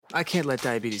I can't let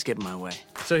diabetes get in my way.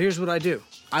 So here's what I do.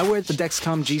 I wear the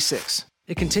Dexcom G6.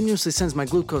 It continuously sends my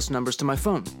glucose numbers to my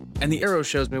phone, and the arrow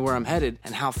shows me where I'm headed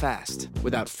and how fast,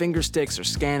 without finger sticks or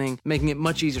scanning, making it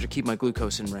much easier to keep my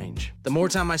glucose in range. The more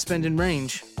time I spend in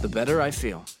range, the better I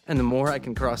feel, and the more I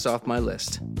can cross off my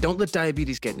list. Don't let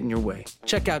diabetes get in your way.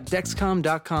 Check out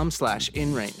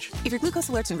Dexcom.com/inrange. If your glucose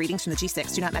alerts and readings from the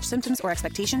G6 do not match symptoms or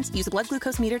expectations, use a blood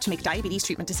glucose meter to make diabetes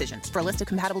treatment decisions. For a list of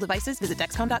compatible devices, visit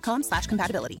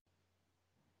Dexcom.com/compatibility.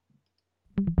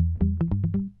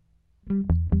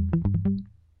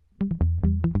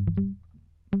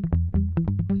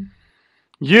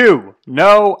 You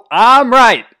know I'm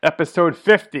right. Episode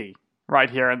 50 right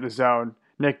here in the zone.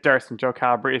 Nick Durst and Joe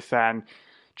Calabrese. And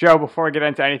Joe, before we get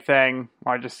into anything, I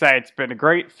want to just say it's been a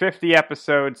great 50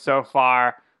 episodes so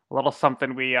far. A little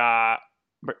something we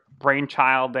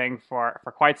brainchilding for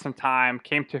quite some time.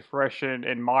 Came to fruition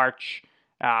in March.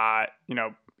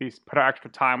 We put our extra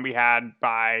time we had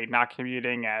by not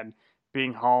commuting and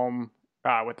being home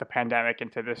with the pandemic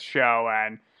into this show.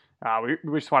 And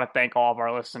we just want to thank all of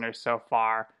our listeners so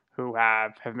far who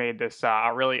have made this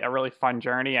a really fun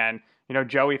journey. And,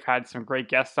 Joe, we've had some great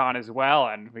guests on as well,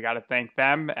 and we got to thank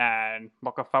them and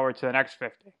looking forward to the next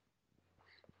 50.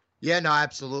 Yeah, no,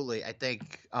 absolutely. I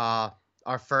think our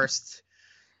first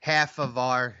half of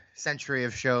our century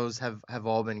of shows have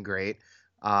all been great.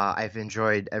 I've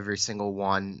enjoyed every single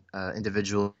one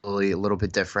individually, a little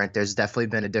bit different. There's definitely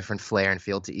been a different flair and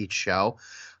feel to each show.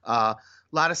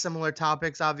 A lot of similar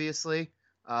topics, obviously,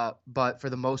 but for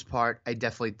the most part, I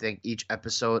definitely think each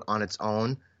episode on its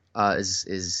own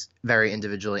is very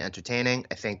individually entertaining.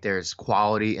 I think there's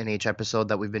quality in each episode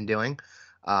that we've been doing.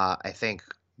 I think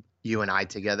you and I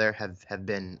together have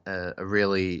been a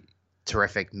really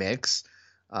terrific mix.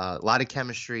 A lot of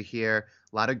chemistry here,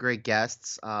 a lot of great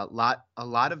guests, a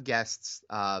lot of guests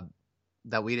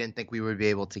that we didn't think we would be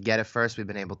able to get at first. We've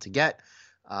been able to get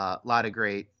a lot of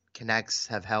great connects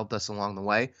have helped us along the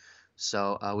way.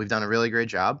 So we've done a really great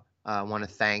job. I want to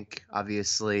thank,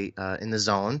 obviously, In the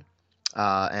Zone.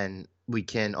 And we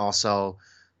can also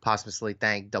possibly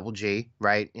thank Double G,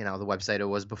 right? The website it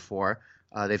was before.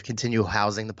 They've continued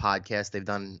housing the podcast. They've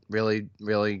done really,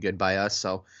 really good by us.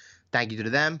 So thank you to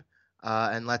them.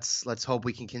 And let's hope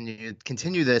we can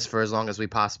continue this for as long as we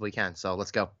possibly can. So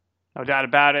let's go. No doubt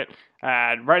about it.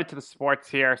 Right into the sports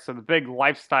here. So the big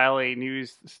lifestyle-y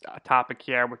news topic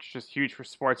here, which is just huge for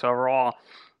sports overall,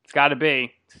 it's got to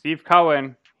be Steve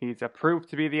Cohen. He's approved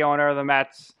to be the owner of the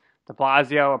Mets. De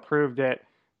Blasio approved it.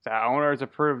 The owners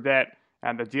approved it.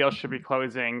 And the deal should be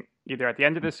closing either at the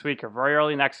end of this week or very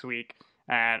early next week.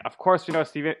 And, of course, Steve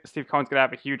Cohen's going to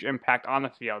have a huge impact on the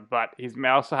field, but he's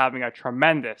also having a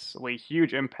tremendously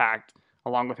huge impact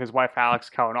along with his wife, Alex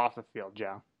Cohen, off the field,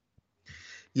 Joe.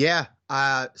 Yeah.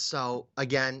 So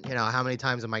again, how many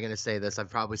times am I going to say this? I've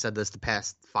probably said this the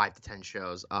past 5 to 10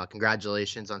 shows.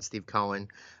 Congratulations on Steve Cohen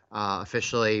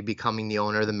officially becoming the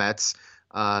owner of the Mets.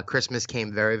 Christmas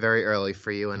came very, very early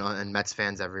for you and Mets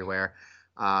fans everywhere.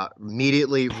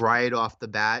 Immediately right off the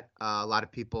bat, a lot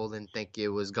of people didn't think it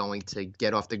was going to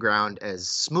get off the ground as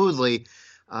smoothly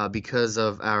because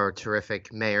of our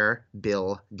terrific mayor,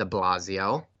 Bill de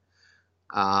Blasio.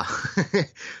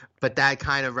 But that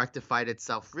kind of rectified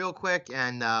itself real quick,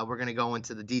 and we're going to go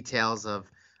into the details of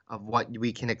what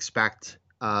we can expect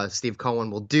Steve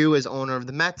Cohen will do as owner of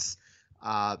the Mets.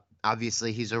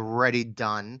 Obviously, he's already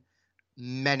done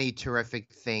many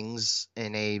terrific things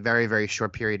in a very, very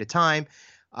short period of time,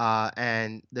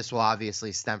 and this will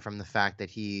obviously stem from the fact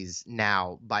that he's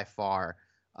now by far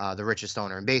the richest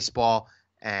owner in baseball,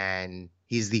 and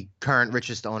he's the current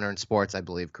richest owner in sports, I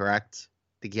believe, correct?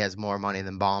 I think he has more money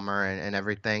than Ballmer and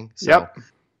everything. So,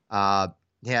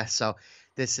 yep. So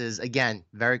this is, again,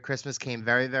 Christmas came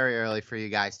very, very early for you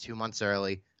guys, 2 months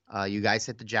early. You guys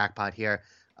hit the jackpot here.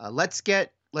 Let's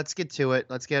get to it.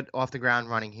 Let's get off the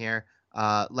ground running here.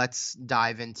 Let's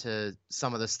dive into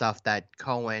some of the stuff that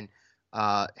Cohen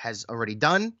has already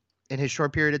done in his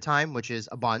short period of time, which is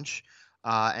a bunch,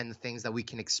 and the things that we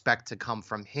can expect to come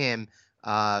from him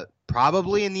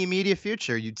probably in the immediate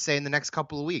future, you'd say in the next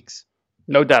couple of weeks.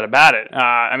 No doubt about it.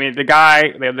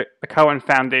 The Cohen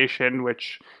Foundation,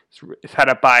 which is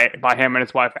headed up by him and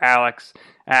his wife, Alex,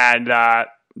 and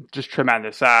just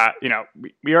tremendous.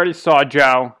 We already saw,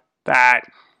 Joe, that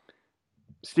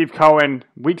Steve Cohen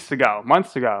months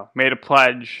ago, made a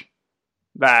pledge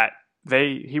that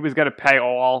he was going to pay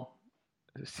all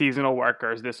seasonal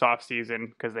workers this offseason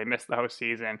because they missed the host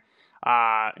season.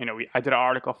 I did an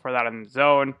article for that in the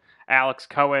Zone. Alex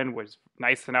Cohen was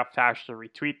nice enough to actually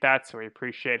retweet that, so we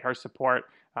appreciate her support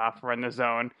for In the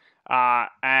Zone.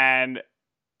 And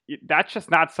that's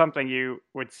just not something you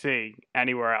would see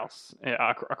anywhere else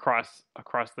across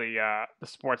the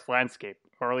sports landscape,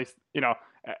 or at least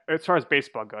as far as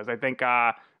baseball goes. I think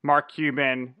Mark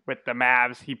Cuban with the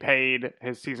Mavs, he paid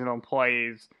his seasonal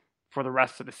employees for the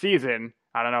rest of the season.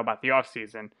 I don't know about the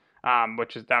offseason,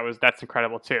 that's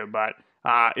incredible too. But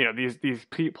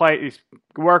these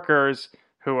workers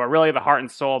who are really the heart and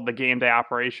soul of the game day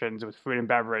operations with food and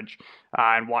beverage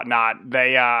and whatnot,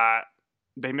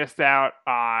 they missed out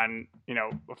on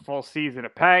a full season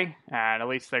of pay, and at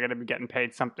least they're going to be getting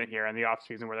paid something here in the off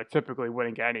season where they typically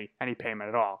wouldn't get any payment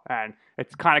at all. And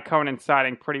it's kind of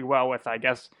coinciding pretty well with, I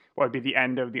guess, what would be the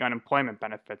end of the unemployment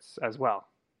benefits as well.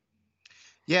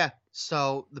 Yeah,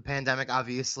 so the pandemic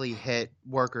obviously hit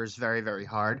workers very, very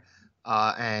hard,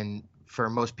 and for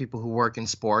most people who work in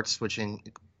sports, which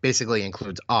basically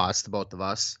includes us, the both of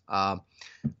us,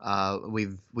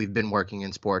 we've been working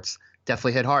in sports.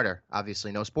 Definitely hit harder.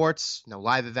 Obviously, no sports, no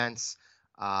live events.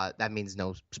 That means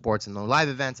no sports and no live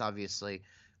events. Obviously,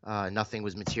 nothing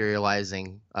was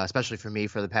materializing, especially for me,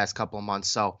 for the past couple of months.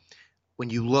 So when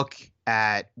you look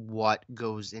at what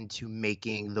goes into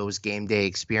making those game day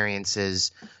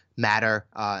experiences matter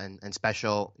and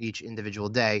special each individual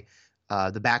day,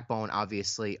 the backbone,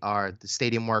 obviously, are the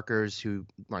stadium workers who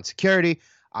run security,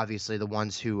 obviously the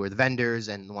ones who are the vendors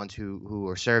and the ones who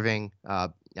are serving,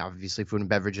 obviously food and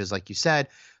beverages, like you said.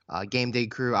 Game day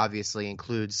crew obviously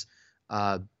includes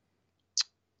people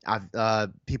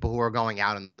who are going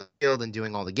out in the field and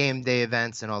doing all the game day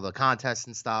events and all the contests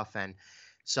and stuff. And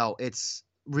so it's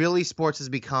really, sports has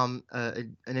become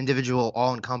an individual,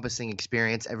 all-encompassing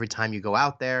experience every time you go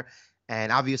out there.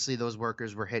 And obviously those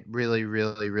workers were hit really,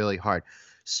 really, really hard.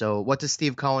 So what does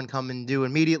Steve Cohen come and do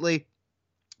immediately?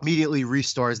 Immediately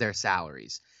restores their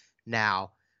salaries.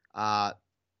 Now,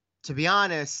 to be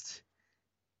honest,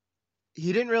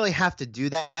 he didn't really have to do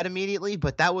that immediately,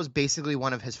 but that was basically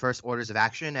one of his first orders of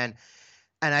action. And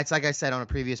it's like I said on a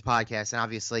previous podcast, and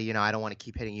obviously, I don't want to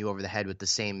keep hitting you over the head with the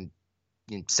same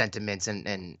sentiments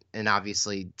and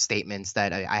obviously statements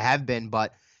that I have been,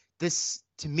 but this,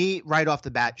 to me, right off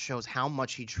the bat, shows how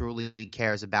much he truly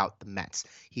cares about the Mets.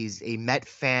 He's a Met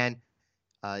fan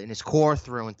in his core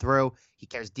through and through. He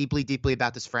cares deeply, deeply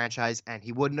about this franchise, and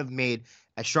he wouldn't have made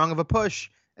as strong of a push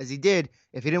as he did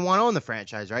if he didn't want to own the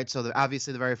franchise, right? So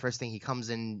obviously the very first thing he comes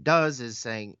in does is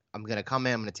saying, I'm going to come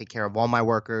in, I'm going to take care of all my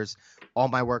workers. All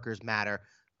my workers matter.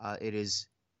 It is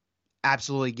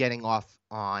absolutely getting off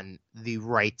on the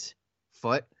right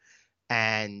foot,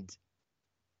 and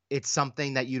it's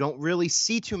something that you don't really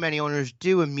see too many owners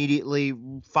do immediately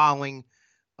following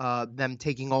them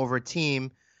taking over a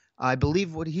team. I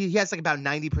believe he has like about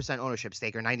 90% ownership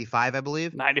stake, or 95, I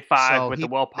believe. 95 so with the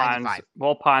Wilpons.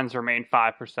 Wilpons remain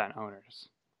 5% owners.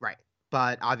 Right.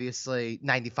 But obviously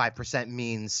 95%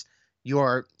 means you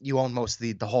own most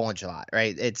of the whole enchilada,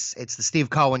 right? It's the Steve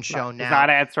Cohen show now. He's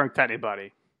not answering to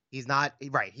anybody. He's not,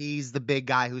 right. He's the big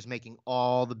guy who's making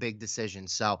all the big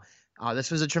decisions. So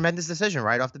this was a tremendous decision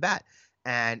right off the bat.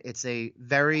 And it's a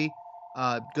very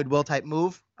goodwill type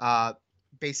move.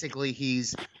 Basically,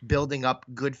 he's building up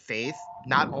good faith,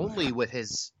 not only with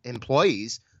his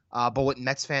employees, but with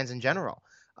Mets fans in general.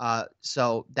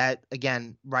 So that,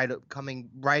 again, coming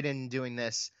right in, doing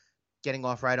this, getting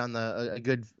off right on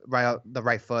the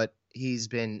right foot. He's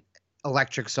been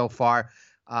electric so far.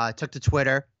 Took to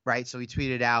Twitter, right? So he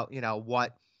tweeted out,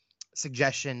 what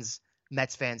suggestions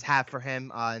Mets fans have for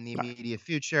him in the immediate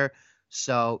future.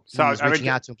 So he's reaching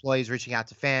out to employees, reaching out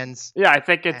to fans. Yeah, I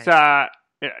think it's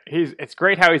it's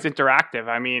great how he's interactive.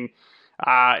 I mean,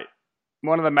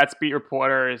 one of the Mets beat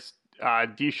reporters,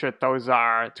 Disha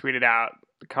Thozar, tweeted out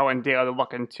Cohen daily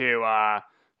looking to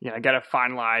get it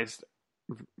finalized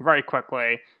very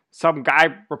quickly. Some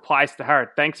guy replies to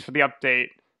her, "Thanks for the update.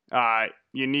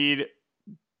 You need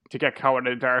to get Cohen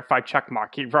a verified check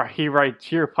mark." He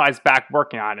replies back,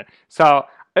 "Working on it." So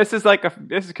this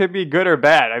could be good or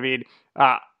bad. I mean,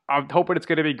 I'm hoping it's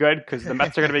going to be good because the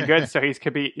Mets are going to be good. So he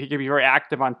could be very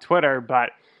active on Twitter.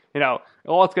 But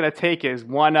all it's going to take is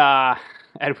one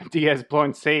Edwin Diaz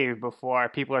blown save before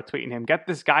people are tweeting him, "Get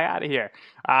this guy out of here."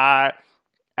 And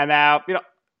now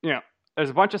there's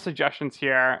a bunch of suggestions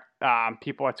here.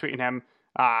 People are tweeting him.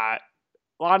 A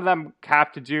lot of them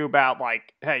have to do about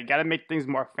hey, you got to make things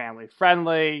more family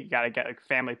friendly. You got to get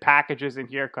family packages in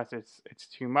here because it's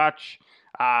too much.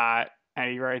 And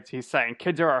he's saying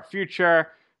kids are our future.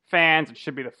 Fans, it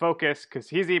should be the focus, because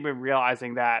he's even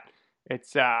realizing that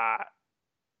it's not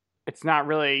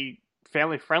really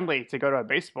family friendly to go to a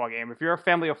baseball game. If you're a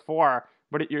family of four,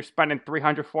 you're spending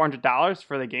 $300-$400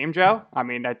 for the game, Joe? I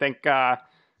mean, I think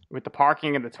with the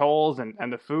parking and the tolls and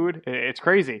the food, it's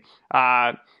crazy.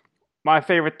 my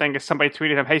favorite thing is somebody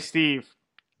tweeted him, "Hey Steve,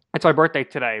 it's my birthday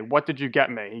today. What did you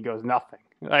get me?" He goes, "Nothing."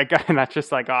 Like, and that's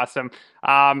just like awesome.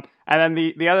 And then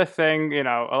the other thing, a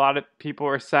lot of people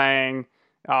were saying,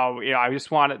 "Oh, I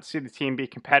just wanted to see the team be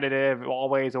competitive,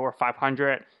 always over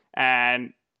 500."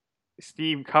 And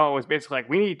Steve Cohen was basically like,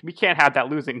 we can't have that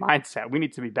losing mindset. We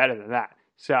need to be better than that.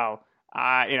 So,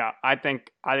 I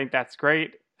think that's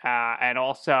great. And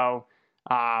also,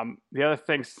 the other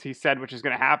things he said, which is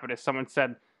going to happen, is someone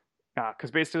said, because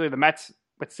basically the Mets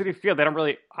at Citi Field, they don't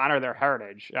really honor their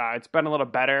heritage. It's been a little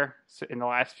better in the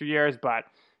last few years, but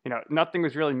nothing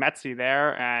was really Metsy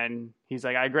there. And he's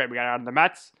like, I agree. We got out of the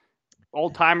Mets.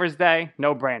 Old Timers Day,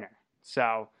 no brainer.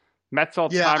 So Mets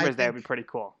Old Timers Day would be pretty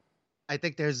cool. I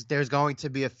think there's going to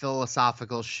be a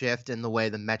philosophical shift in the way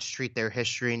the Mets treat their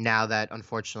history now that,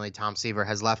 unfortunately, Tom Seaver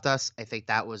has left us. I think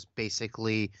that was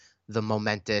basically the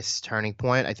momentous turning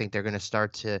point. I think they're going to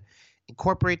start to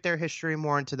incorporate their history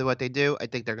more into what they do. I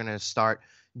think they're going to start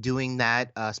doing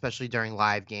that, especially during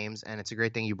live games. And it's a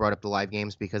great thing you brought up the live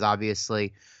games because,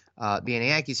 obviously, being a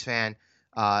Yankees fan,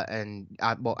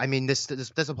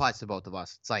 this applies to both of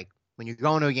us. It's like when you're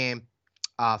going to a game,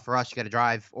 for us, you got to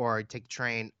drive or take the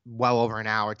train well over an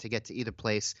hour to get to either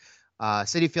place.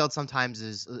 Citi Field sometimes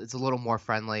it's a little more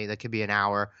friendly. That could be an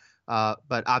hour.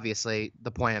 But obviously,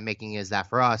 the point I'm making is that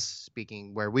for us,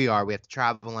 speaking where we are, we have to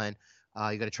travel in.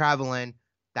 You got to travel in.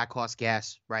 That costs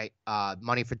gas, right?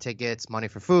 Money for tickets, money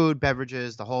for food,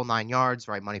 beverages, the whole 9 yards,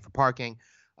 right? Money for parking,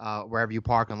 wherever you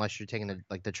park, unless you're taking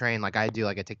the train like I do.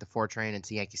 Like I take the 4 train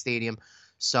into Yankee Stadium.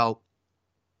 So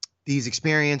these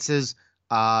experiences,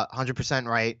 100%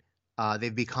 right.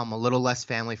 They've become a little less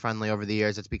family friendly over the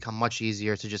years. It's become much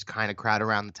easier to just kind of crowd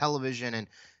around the television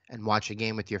and watch a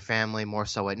game with your family more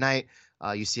so at night.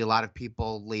 You see a lot of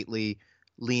people lately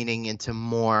leaning into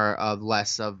more of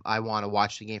less of I want to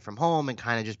watch the game from home and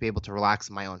kind of just be able to relax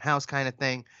in my own house kind of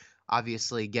thing.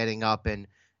 Obviously getting up and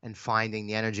finding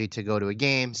the energy to go to a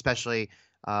game, especially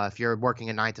if you're working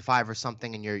a 9 to 5 or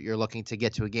something and you're looking to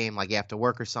get to a game like after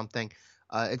work or something.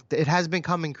 It has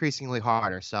become increasingly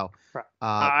harder. So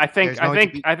I think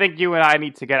you and I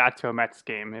need to get out to a Mets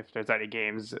game if there's any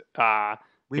games.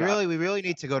 We really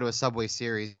need to go to a Subway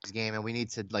Series game, and we need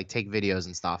to take videos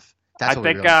and stuff.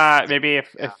 Maybe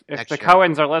if the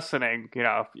Cohens are listening,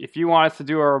 if you want us to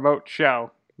do a remote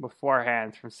show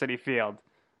beforehand from Citi Field,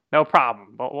 no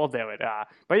problem, but we'll do it.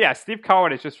 But yeah, Steve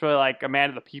Cohen is just really like a man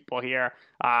of the people here.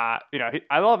 I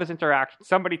love his interaction.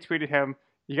 Somebody tweeted him,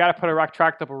 "You got to put a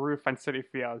retractable roof on Citi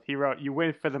Field." He wrote, "You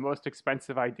win for the most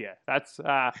expensive idea." That's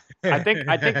I think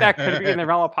that could be in the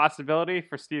realm of possibility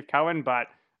for Steve Cohen, but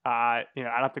I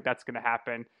don't think that's going to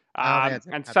happen.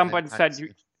 And someone said,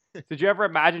 "Did you ever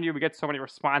imagine you would get so many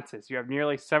responses? You have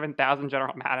nearly 7,000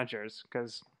 general managers."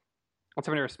 Because that's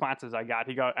how many responses I got.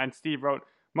 And Steve wrote,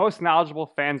 "Most knowledgeable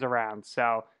fans around."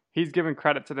 So he's giving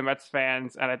credit to the Mets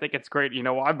fans, and I think it's great. You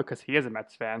know why? Because he is a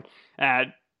Mets fan,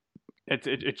 and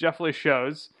it definitely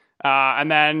shows.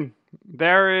 And then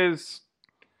there is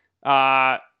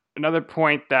another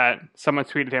point that someone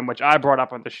tweeted him, which I brought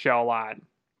up on the show a lot.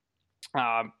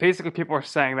 Basically, people are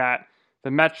saying that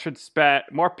the Mets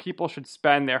more people should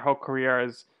spend their whole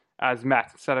careers as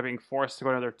Mets instead of being forced to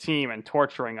go to their team and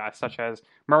torturing us, such as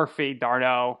Murphy,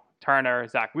 Darno, Turner,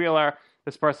 Zach Wheeler.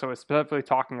 This person was specifically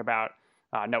talking about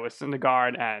Noah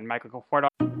Syndergaard and Michael Conforto.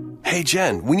 Hey,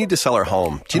 Jen, we need to sell our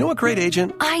home. Do you know a great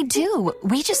agent? I do.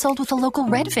 We just sold with a local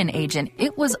Redfin agent.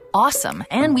 It was awesome.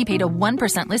 And we paid a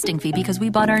 1% listing fee because we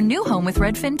bought our new home with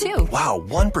Redfin, too. Wow,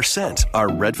 1%. Are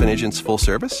Redfin agents full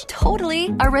service?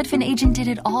 Totally. Our Redfin agent did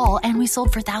it all, and we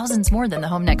sold for thousands more than the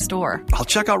home next door. I'll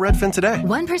check out Redfin today.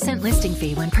 1% listing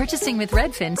fee when purchasing with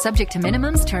Redfin, subject to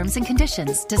minimums, terms, and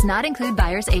conditions. Does not include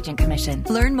buyer's agent commission.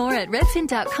 Learn more at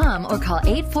redfin.com or call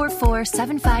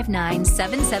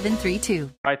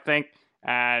 844-759-7732. I think,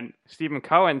 and Stephen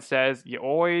Cohen says, you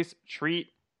always treat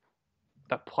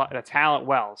the talent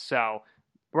well. So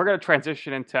we're going to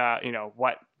transition into,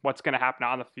 what's going to happen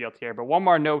on the field here. But one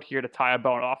more note here to tie a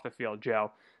bone off the field,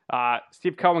 Joe.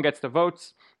 Steve Cohen gets the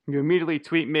votes. You immediately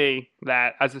tweet me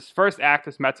that as his first act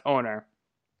as Mets owner,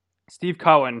 Steve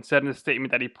Cohen said in a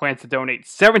statement that he plans to donate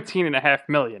 $17.5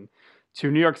 million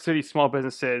to New York City small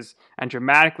businesses and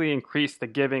dramatically increase the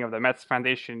giving of the Mets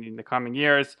Foundation in the coming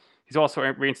years. He's also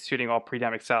reinstituting all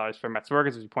pre-pandemic salaries for Mets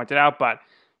workers, as you pointed out. But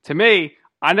to me,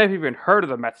 I never even heard of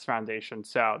the Mets Foundation.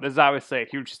 So this is obviously a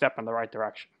huge step in the right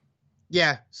direction.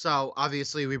 Yeah, so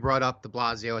obviously we brought up de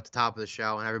Blasio at the top of the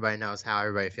show, and everybody knows how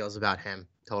everybody feels about him.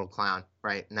 Total clown,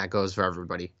 right? And that goes for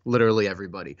everybody, literally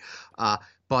everybody.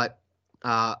 But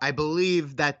I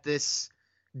believe that this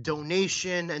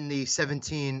donation and the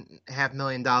 $17.5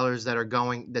 million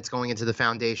that's going into the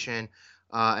foundation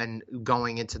and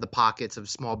going into the pockets of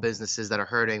small businesses that are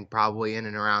hurting, probably in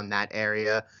and around that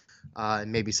area,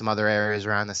 and maybe some other areas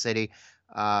around the city.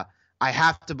 I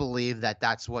have to believe that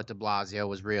that's what de Blasio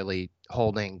was really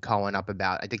holding Cohen up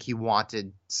about. I think he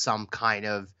wanted some kind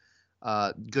of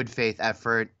good faith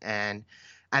effort, and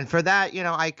for that,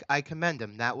 I commend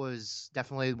him. That was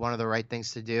definitely one of the right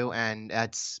things to do, and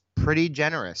that's pretty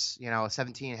generous.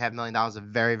 $17.5 million is a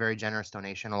very, very generous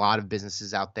donation. A lot of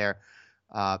businesses out there,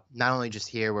 not only just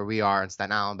here where we are in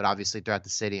Staten Island, but obviously throughout the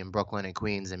city in Brooklyn and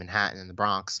Queens and Manhattan and the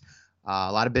Bronx,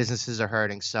 a lot of businesses are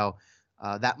hurting. So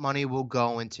that money will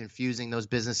go into infusing those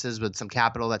businesses with some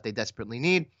capital that they desperately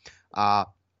need. I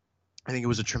think it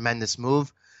was a tremendous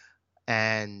move,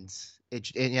 and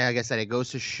like I said, it goes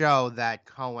to show that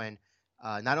Cohen,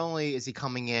 not only is he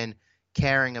coming in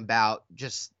caring about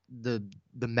just the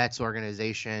Mets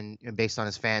organization based on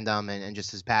his fandom and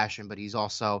just his passion, but he's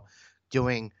also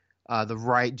doing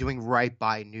right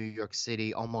by New York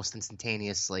City almost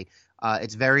instantaneously.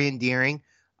 It's very endearing.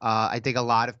 I think a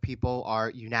lot of people are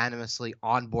unanimously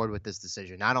on board with this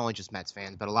decision. Not only just Mets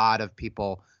fans, but a lot of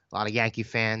people, a lot of Yankee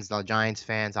fans, a lot of Giants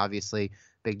fans, obviously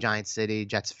big Giant City,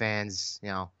 Jets fans.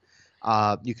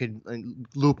 You could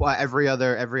loop every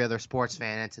other sports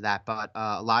fan into that, but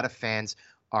a lot of fans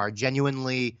are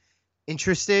genuinely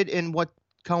interested in what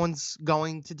Cohen's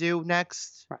going to do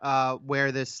next,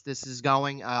 where this is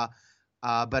going.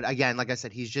 But again, like I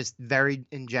said, he's just very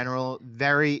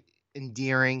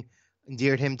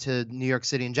endeared him to New York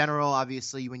City in general.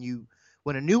 Obviously,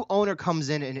 when a new owner comes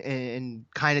in and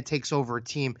kind of takes over a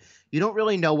team, you don't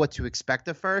really know what to expect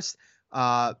at first,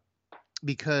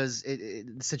 because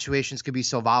the situations could be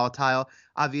so volatile.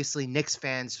 Obviously, Knicks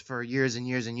fans for years and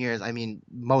years and years, I mean,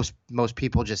 most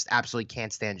people just absolutely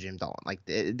can't stand Jim Dolan. Like,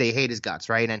 they hate his guts,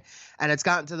 right? And it's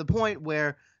gotten to the point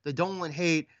where the Dolan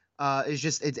hate is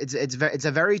just it's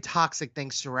a very toxic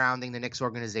thing surrounding the Knicks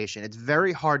organization. It's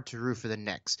very hard to root for the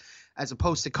Knicks, as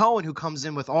opposed to Cohen, who comes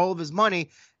in with all of his money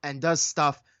and does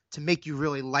stuff to make you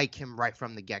really like him right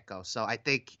from the get-go. So I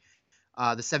think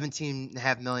the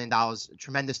 $17.5 million,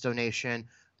 tremendous donation,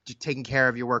 taking care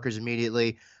of your workers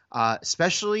immediately,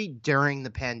 especially during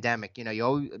the pandemic.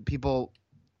 People,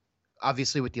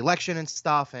 obviously with the election and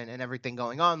stuff and everything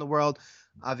going on in the world,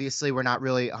 obviously we're not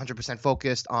really 100%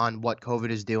 focused on what COVID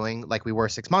is doing like we were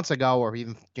 6 months ago or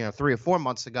even 3 or 4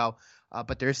 months ago.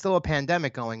 But there's still a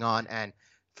pandemic going on, and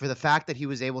for the fact that he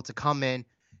was able to come in,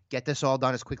 get this all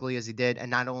done as quickly as he did, and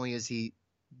not only is he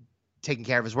taking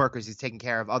care of his workers, he's taking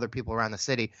care of other people around the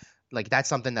city. Like, that's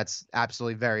something that's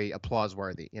absolutely very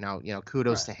applause-worthy.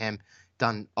 Kudos to him.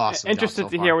 Done awesome. Interested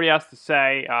to hear what he has to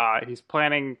say. He's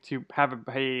planning to have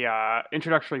a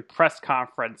introductory press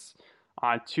conference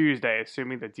on Tuesday,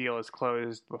 assuming the deal is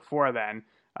closed before then.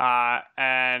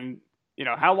 And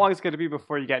how long is it going to be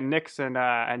before you get Knicks and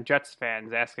Jets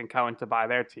fans asking Cohen to buy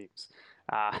their teams?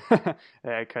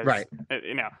 Because right.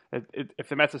 If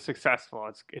the Mets are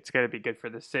successful, it's going to be good for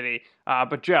the city.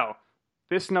 But Joe,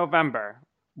 this November,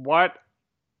 what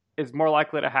is more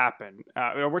likely to happen?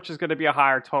 Which is going to be a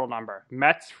higher total number?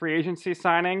 Mets free agency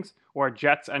signings or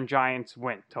Jets and Giants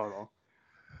win total?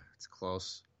 It's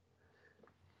close.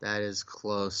 That is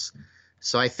close.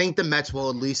 So I think the Mets will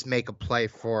at least make a play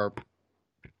for,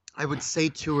 I would say,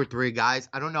 2 or 3 guys.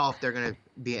 I don't know if they're going to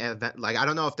I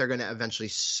don't know if they're going to eventually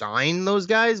sign those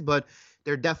guys, but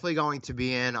they're definitely going to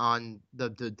be in on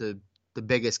the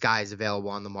biggest guys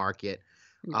available on the market.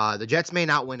 The Jets may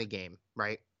not win a game,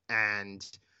 right? And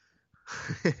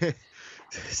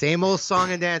same old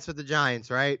song and dance with the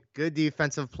Giants, right? Good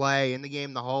defensive play in the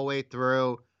game the whole way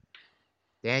through.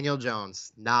 Daniel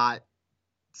Jones not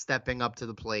stepping up to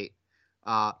the plate.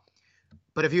 But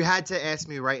if you had to ask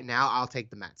me right now, I'll take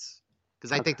the Mets.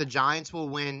 Because I think the Giants will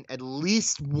win at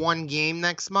least 1 game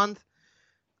next month.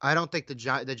 I don't think the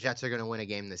Jets are going to win a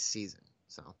game this season.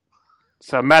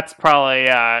 So Mets probably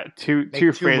two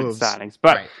free agent signings.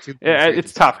 But right,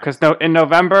 it's tough because in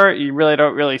November, you really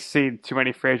don't really see too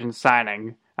many free agents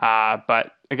signing.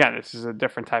 But again, this is a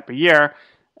different type of year.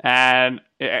 And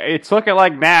it's looking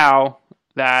like now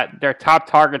that their top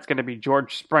target's going to be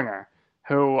George Springer,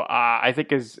 who I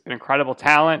think is an incredible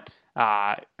talent.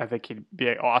 I think he'd be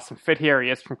an awesome fit here. He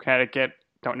is from Connecticut.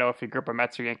 Don't know if he grew up a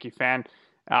Mets or Yankee fan.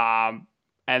 And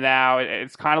now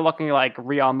it's kind of looking like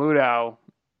Real Muto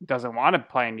doesn't want to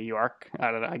play in New York.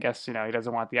 I guess, he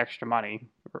doesn't want the extra money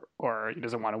or he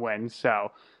doesn't want to win.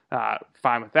 So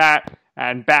fine with that.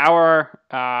 And Bauer,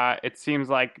 it seems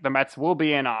like the Mets will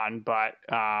be in on, but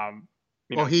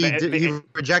Well, he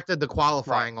rejected the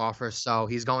qualifying offer, so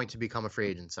he's going to become a free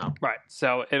agent. So right,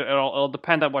 so it'll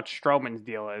depend on what Stroman's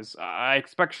deal is. I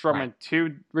expect Stroman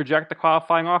to reject the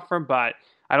qualifying offer, but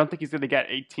I don't think he's going to get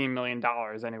 $18 million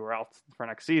anywhere else for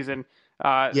next season.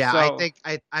 I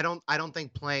don't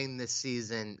think playing this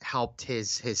season helped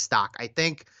his stock. I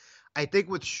think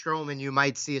with Stroman, you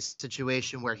might see a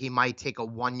situation where he might take a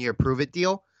 1-year prove it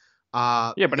deal.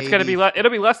 But it's going to be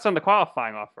it'll be less than the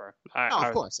qualifying offer.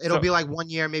 Of course. It'll be like 1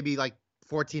 year, maybe like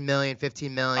 14 million,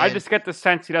 15 million. I just get the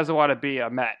sense he doesn't want to be a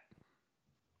Met.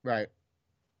 Right.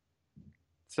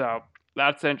 So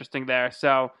that's interesting there.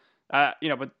 So, but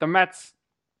the Mets,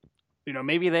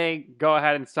 maybe they go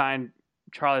ahead and sign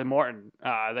Charlie Morton.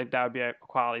 I think that would be a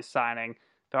quality signing.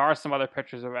 There are some other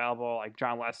pitchers available, like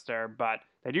John Lester, but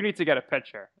they do need to get a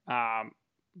pitcher.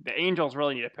 The Angels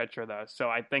really need a pitcher, though, so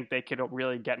I think they could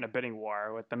really get in a bidding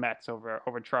war with the Mets over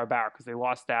Troy Bauer because they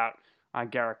lost out on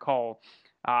Garrett Cole.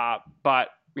 But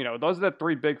those are the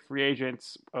three big free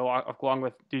agents along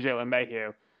with DJ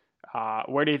LeMahieu.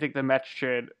 Where do you think the Mets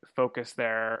should focus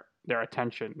their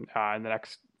attention in the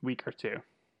next week or two?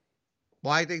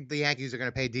 Well, I think the Yankees are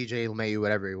going to pay DJ LeMahieu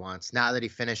whatever he wants. Now that he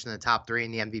finished in the top 3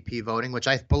 in the MVP voting, which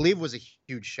I believe was a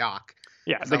huge shock.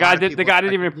 Yeah, the guy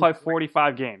didn't even play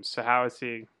 45 games. So how is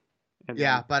he?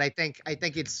 But I think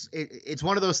it's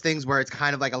one of those things where it's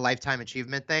kind of like a lifetime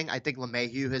achievement thing. I think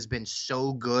LeMahieu has been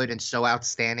so good and so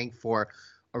outstanding for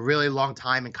a really long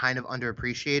time and kind of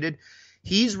underappreciated.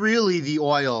 He's really the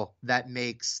oil that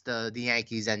makes the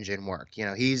Yankees engine work.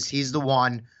 He's the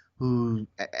one who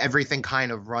everything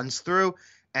kind of runs through.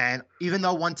 And even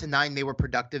though 1-9 they were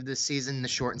productive this season, the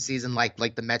shortened season, like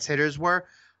the Mets hitters were,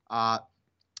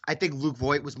 I think Luke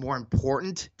Voit was more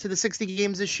important to the 60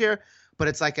 games this year. But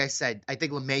it's like I said, I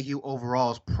think LeMahieu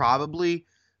overall is probably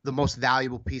the most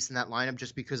valuable piece in that lineup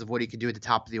just because of what he could do at the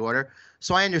top of the order.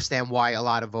 So I understand why a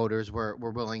lot of voters were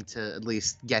willing to at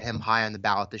least get him high on the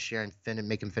ballot this year and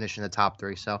make him finish in the top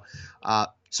 3. So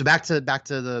back to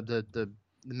the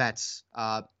Mets.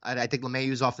 I think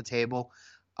LeMahieu's off the table.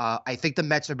 I think the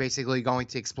Mets are basically going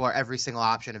to explore every single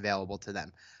option available to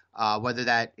them. Whether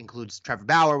that includes Trevor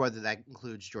Bauer, whether that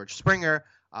includes George Springer,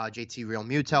 JT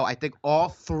Realmuto. I think all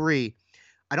 3.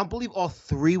 I don't believe all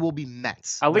 3 will be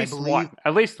Mets. At least one.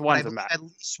 At least one's a Met. At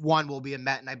least one will be a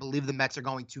Met, and I believe the Mets are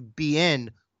going to be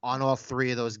in on all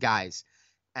 3 of those guys.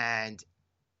 And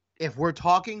if we're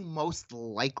talking most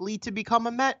likely to become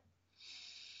a Met,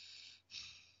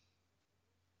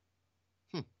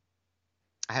 I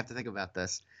have to think about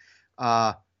this.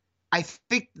 I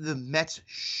think the Mets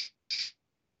should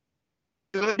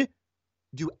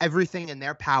do everything in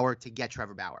their power to get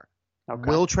Trevor Bauer. Okay.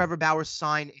 Will Trevor Bauer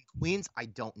sign in Queens? I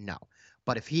don't know.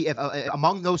 But if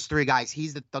among those 3 guys,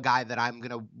 he's the guy that I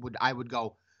would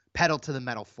go pedal to the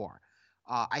metal for.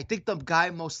 I think the guy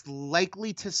most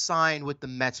likely to sign with the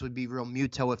Mets would be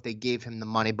Realmuto if they gave him the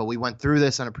money. But we went through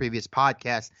this on a previous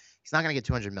podcast. He's not going to get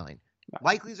 $200 million. No.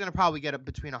 Likely he's going to probably get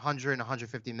between 100 and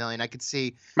 150 million. I could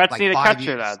see Mets need a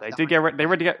catcher though. They did get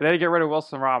rid of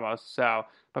Wilson Ramos. So,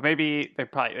 but maybe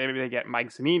they get Mike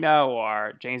Zunino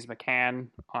or James McCann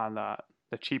on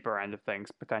the cheaper end of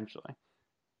things potentially.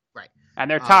 Right.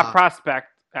 And their top prospect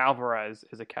Alvarez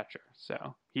is a catcher,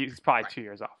 so he's probably 2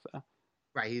 years off though.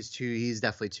 Right. He's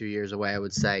definitely 2 years away, I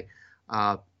would say.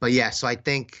 But yeah, so I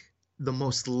think the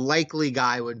most likely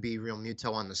guy would be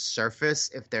Realmuto on the surface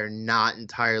if they're not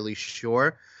entirely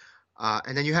sure.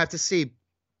 And then you have to see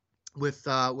with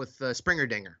Springer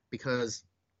Dinger because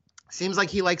it seems like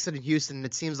he likes it in Houston. And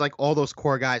it seems like all those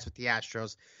core guys with the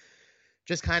Astros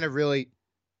just kind of really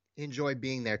enjoy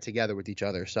being there together with each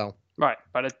other. So right,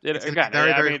 but it's again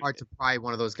very hard to pry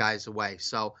one of those guys away.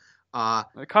 So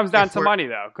it comes down to money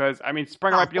though, because I mean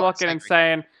Springer might be looking and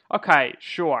saying, okay,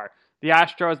 sure. The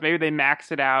Astros, maybe they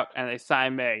max it out and they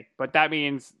sign me. But that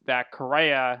means that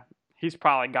Correa, he's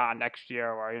probably gone next year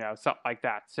or, something like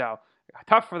that. So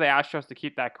tough for the Astros to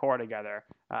keep that core together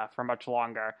for much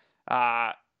longer.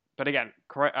 But again,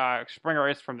 Springer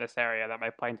is from this area. That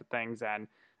might play into things. And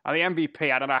on the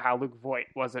MVP, I don't know how Luke Voit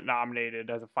wasn't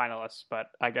nominated as a finalist, but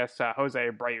I guess Jose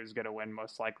Abreu is going to win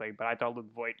most likely. But I thought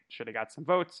Luke Voit should have got some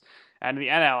votes. And the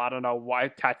NL, I don't know why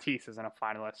Tatis isn't a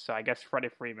finalist, so I guess Freddie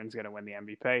Freeman's going to win the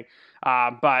MVP.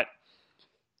 But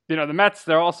the Mets,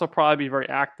 they'll also probably be very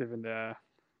active in the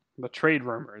trade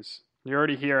rumors. You're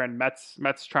already hearing Mets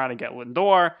trying to get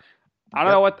Lindor. I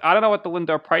don't know what the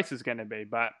Lindor price is going to be,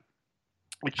 but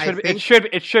it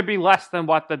should be less than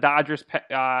what the Dodgers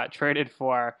traded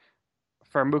for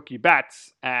Mookie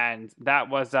Betts, and that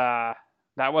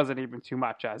wasn't even too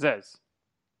much as is.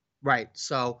 Right.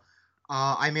 So,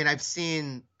 I've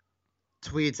seen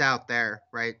tweets out there,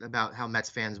 right, about how Mets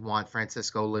fans want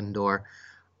Francisco Lindor.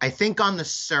 I think on the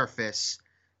surface,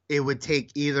 it would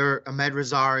take either Ahmed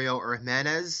Rosario or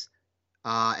Jimenez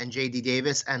and J.D.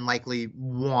 Davis and likely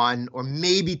one or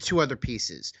maybe two other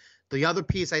pieces. The other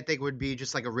piece I think would be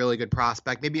just like a really good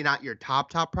prospect. Maybe not your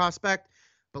top prospect,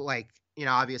 but like,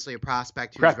 obviously a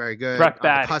prospect who's very good on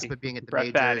the cusp of being at the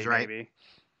majors, right? Maybe.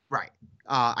 Right.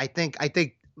 I think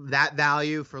that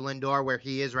value for Lindor where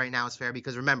he is right now is fair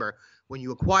because remember, when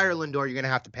you acquire Lindor, you're going to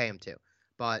have to pay him too.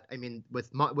 But I mean,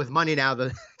 with money now,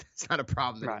 that's not a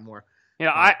problem anymore.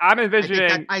 I'm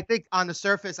envisioning. I think on the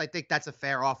surface, I think that's a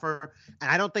fair offer, and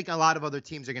I don't think a lot of other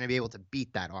teams are going to be able to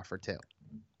beat that offer too.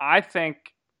 I think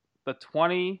the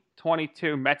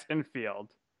 2022 Mets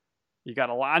infield, you got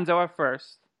Alonso at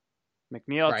first,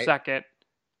 McNeil at second,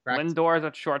 Lindor's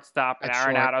at shortstop, and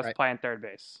Arenado's playing third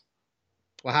base.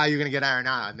 Well, how are you going to get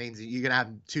Arenado? It means you're going to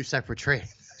have two separate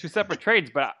trades. Two separate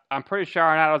trades, but I'm pretty sure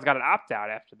Arenado's got an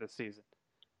opt-out after this season.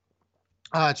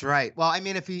 Oh, that's right. Well, I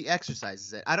mean, if he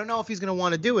exercises it. I don't know if he's going to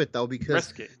want to do it, though, because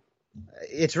risky.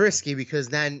 It's risky because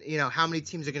then, how many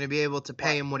teams are going to be able to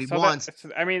pay him what he wants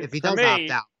if he does opt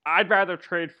out? I'd rather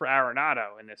trade for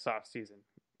Arenado in this offseason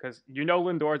because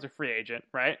Lindor's a free agent,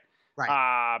 right?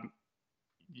 Right.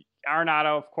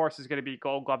 Arenado, of course, is going to be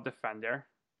Gold Glove defender.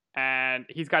 And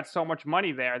he's got so much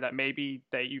money there that maybe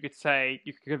you could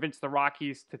convince the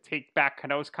Rockies to take back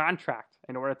Cano's contract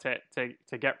in order to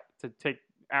take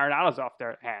Arenado's off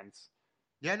their hands.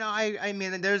 Yeah, no, I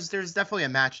mean, there's definitely a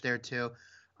match there too.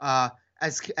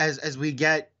 As we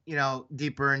get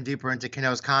deeper and deeper into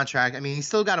Cano's contract, I mean, he's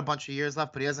still got a bunch of years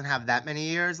left, but he doesn't have that many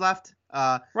years left.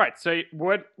 Right. So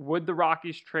would the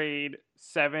Rockies trade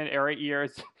 7 or 8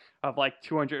 years of like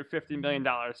 $250 million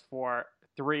for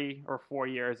 3 or 4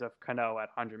 years of Cano at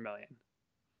 $100 million?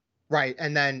 Right,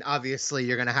 and then obviously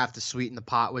you're going to have to sweeten the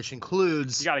pot, which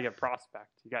includes you got to get prospect.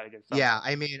 You got to get something. Yeah,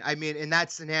 I mean, in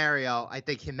that scenario, I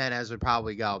think Jimenez would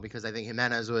probably go because I think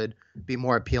Jimenez would be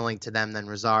more appealing to them than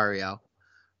Rosario.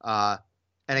 And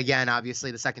again,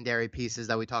 obviously, the secondary pieces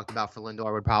that we talked about for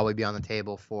Lindor would probably be on the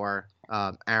table for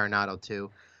Arenado too.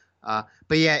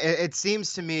 But yeah, it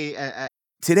seems to me.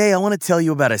 Today, I want to tell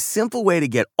you about a simple way to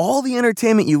get all the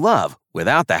entertainment you love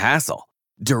without the hassle.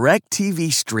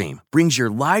 DirecTV Stream brings your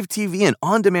live TV and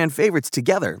on-demand favorites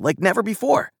together like never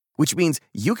before, which means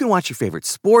you can watch your favorite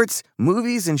sports,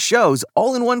 movies, and shows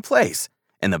all in one place.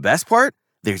 And the best part?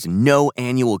 There's no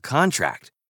annual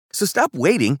contract. So stop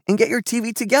waiting and get your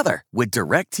TV together with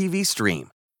DirecTV Stream.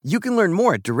 You can learn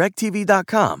more at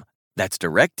directtv.com. That's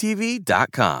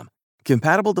directtv.com.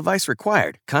 Compatible device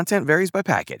required. Content varies by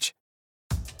package.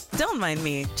 Don't mind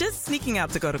me. Just sneaking out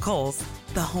to go to Kohl's.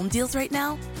 The home deals right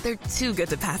now, they're too good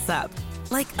to pass up.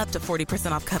 Like up to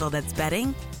 40% off Cuddle That's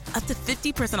bedding, up to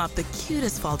 50% off the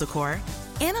cutest fall decor,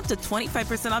 and up to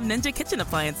 25% off Ninja kitchen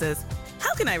appliances.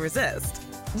 How can I resist?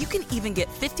 You can even get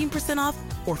 15% off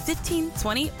or 15,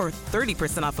 20, or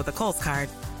 30% off with a Kohl's card.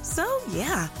 So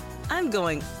yeah, I'm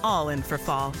going all in for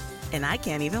fall. And I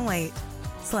can't even wait.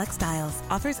 Select styles.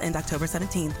 Offers end October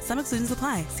 17th. Some exclusions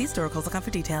apply. See store or Kohl's.com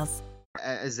for details.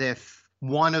 As if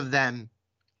one of them,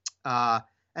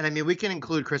 and I mean, we can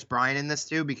include Chris Bryant in this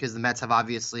too, because the Mets have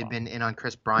obviously been in on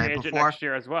Chris Bryant before. Next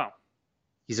year as well.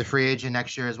 He's a free agent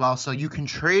next year as well. So you can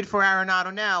trade for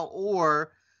Arenado now,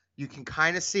 or you can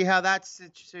kind of see how that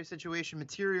situation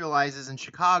materializes in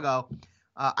Chicago.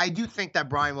 I do think that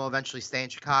Bryant will eventually stay in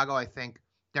Chicago. I think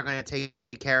they're going to take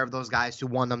care of those guys who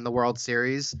won them the World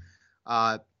Series.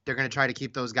 They're going to try to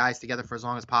keep those guys together for as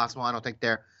long as possible.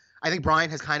 I think Bryant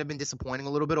has kind of been disappointing a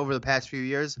little bit over the past few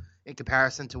years in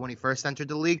comparison to when he first entered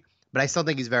the league, but I still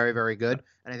think he's very, very good,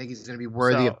 and I think he's going to be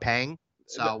worthy of paying.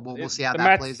 So we'll see how that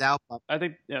Mets, plays out. But I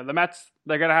think the Mets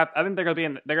they're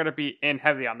gonna be in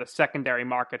heavy on the secondary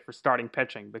market for starting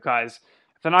pitching because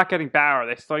if they're not getting Bauer,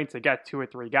 they still need to get 2 or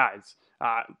 3 guys.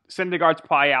 Syndergaard's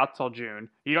probably out till June.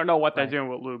 You don't know what they're doing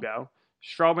with Lugo.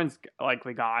 Stroman's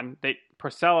likely gone.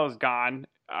 Porcello's gone.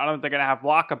 I don't think they're going to have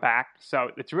Waka back.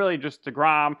 So it's really just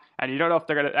DeGrom, and you don't know if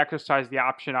they're going to exercise the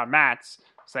option on Matz.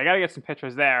 So they got to get some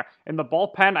pitchers there. In the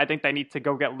bullpen, I think they need to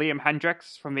go get Liam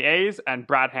Hendricks from the A's and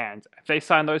Brad Hand. If they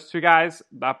sign those 2 guys,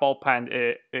 that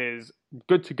bullpen is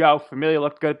good to go. Familia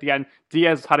looked good at the end.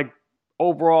 Diaz had an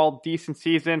overall decent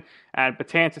season, and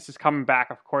Betances is coming back.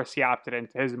 Of course, he opted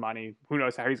into his money. Who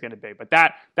knows how he's going to be. But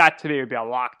that to me would be a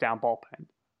lockdown bullpen.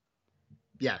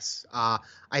 Yes. I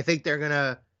think they're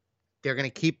gonna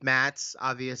keep Matz,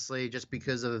 obviously, just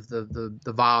because of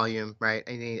the volume, right?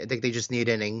 I think they just need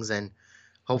innings, and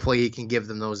hopefully he can give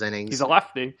them those innings. He's a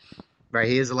lefty, right?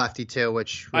 He is a lefty too,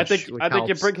 which I think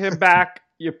you bring him back.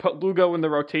 You put Lugo in the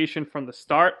rotation from the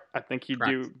start. I think he'd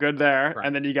do good there,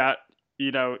 and then you got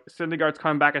Syndergaard's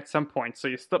coming back at some point, so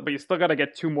you still got to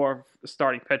get 2 more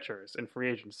starting pitchers in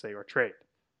free agency or trade.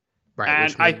 Right,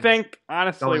 and I think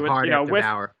honestly,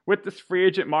 with this free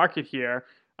agent market here,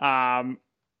 I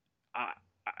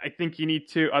think you need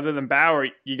to, other than Bauer,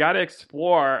 you got to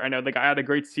explore. I know the guy had a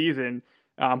great season,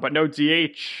 but no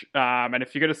DH. And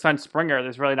if you're going to sign Springer,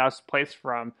 there's really no place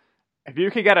for him. If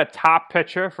you could get a top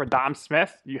pitcher for Dom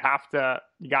Smith, you got to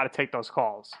take those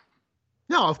calls.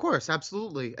 No, of course,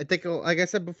 absolutely. I think, like I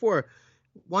said before,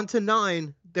 1 to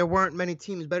 9, there weren't many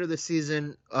teams better this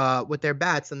season with their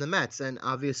bats than the Mets, and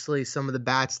obviously some of the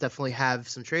bats definitely have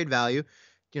some trade value.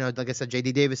 Like I said,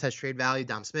 J.D. Davis has trade value,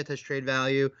 Dom Smith has trade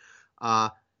value,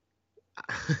 Jeff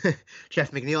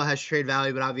McNeil has trade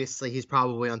value, but obviously he's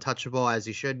probably untouchable as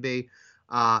he should be.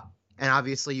 And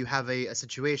obviously you have a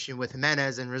situation with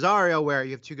Jimenez and Rosario where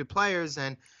you have 2 good players,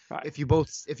 and right. if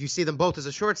you see them both as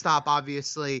a shortstop,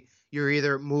 obviously you're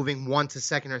either moving one to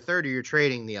second or third, or you're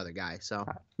trading the other guy. So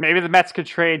maybe the Mets could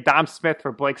trade Dom Smith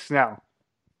for Blake Snell.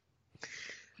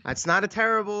 That's not a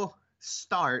terrible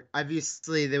start.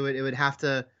 Obviously, they would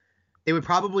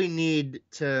probably need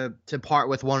to part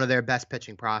with one of their best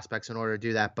pitching prospects in order to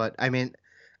do that. But I mean,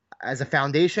 as a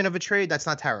foundation of a trade, that's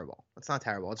not terrible. It's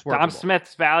workable. Dom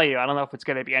Smith's value, I don't know if it's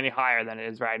going to be any higher than it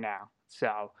is right now.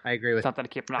 So I agree with something to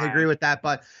keep an eye on. I agree with that.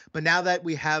 But now that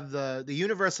we have the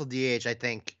universal DH, I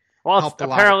think. Well,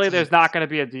 apparently there's not going to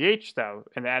be a DH though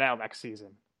in the NL next season.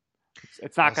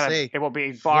 It's not going to. It will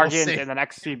be bargained in the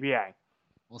next CBA.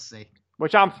 We'll see.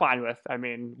 Which I'm fine with. I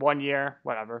mean, 1 year,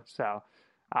 whatever. So,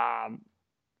 and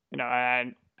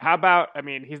how about? I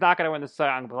mean, he's not going to win the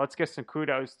Cy Young, but let's give some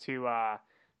kudos to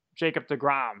Jacob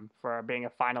deGrom for being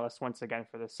a finalist once again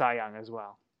for the Cy Young as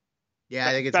well. Yeah,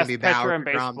 I think it's going to be Bauer,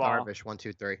 deGrom, Darvish, 1,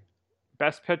 2, 3.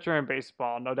 Best pitcher in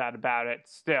baseball, no doubt about it.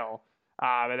 Still.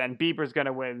 And then Bieber's going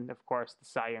to win, of course, the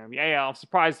Cy Young. The AL. I'm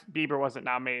surprised Bieber wasn't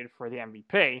nominated for the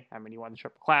MVP. I mean, he won the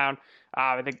Triple Crown.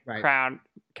 I think Crown,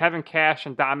 Kevin Cash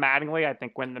and Don Mattingly, I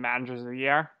think, win the Managers of the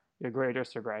Year. You agree or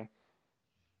disagree?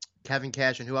 Kevin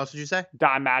Cash and who else did you say?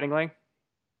 Don Mattingly.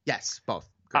 Yes, both.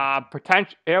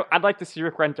 I'd like to see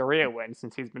Rick Renteria win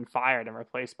since he's been fired and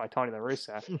replaced by Tony La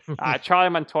Russa.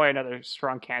 Charlie Montoya, another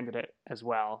strong candidate as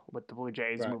well, with the Blue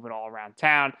Jays moving all around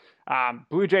town.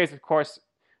 Blue Jays, of course,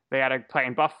 they had to play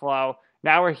in Buffalo.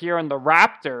 Now we're here in the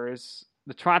Raptors.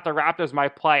 The Toronto Raptors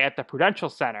might play at the Prudential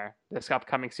Center this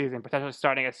upcoming season, potentially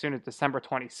starting as soon as December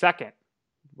 22nd.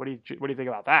 What do you think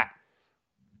about that?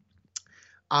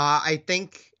 I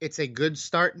think it's a good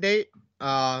start date.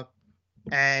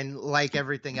 And like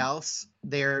everything else,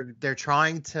 they're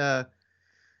trying to.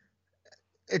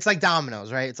 It's like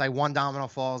dominoes, right? It's like one domino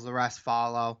falls, the rest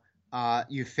follow.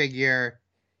 You figure.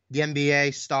 The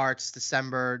NBA starts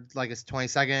December, like it's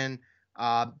 22nd.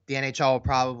 The NHL will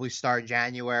probably start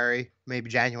January, maybe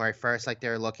January 1st, like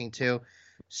they're looking to.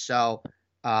 So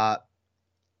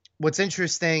what's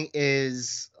interesting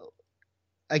is,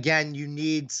 again, you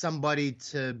need somebody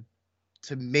to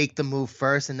make the move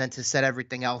first and then to set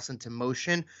everything else into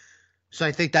motion. So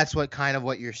I think that's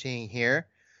what you're seeing here.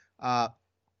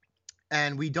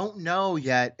 And we don't know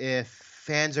yet if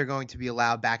fans are going to be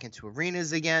allowed back into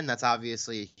arenas again. That's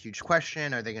obviously a huge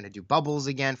question. Are they going to do bubbles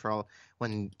again for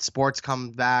when sports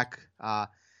come back?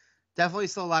 Definitely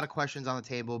still a lot of questions on the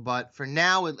table. But for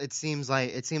now, it seems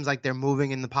like they're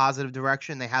moving in the positive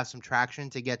direction. They have some traction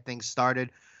to get things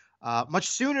started much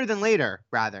sooner than later,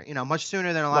 rather. Much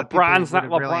sooner than a lot of people would have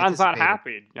really LeBron's not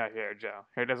happy here, Joe.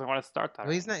 He doesn't want to start that.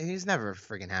 Well, he's never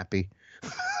freaking happy.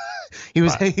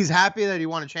 He's happy that he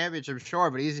won a championship,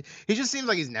 sure, but he just seems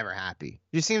like he's never happy.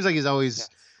 He just seems like he's always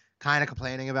kind of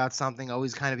complaining about something,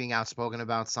 always kind of being outspoken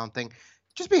about something.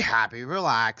 Just be happy,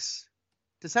 relax.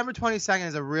 December 22nd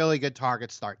is a really good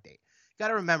target start date. You got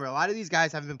to remember, a lot of these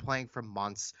guys haven't been playing for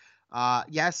months.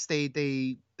 Yes,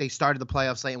 they started the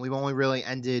playoffs late, and we've only really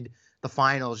ended the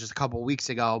finals just a couple of weeks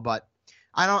ago. But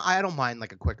I don't mind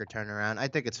like a quicker turnaround. I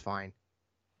think it's fine.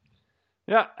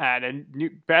 Yeah, and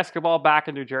basketball back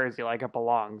in New Jersey like it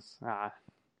belongs.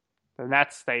 The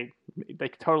Nets, they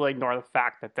totally ignore the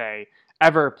fact that they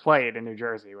ever played in New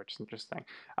Jersey, which is interesting.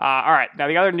 All right, now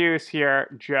the other news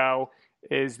here, Joe,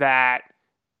 is that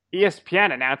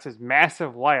ESPN announces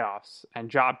massive layoffs and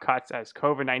job cuts as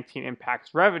COVID-19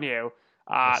 impacts revenue.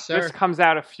 Yes, this comes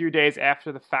out a few days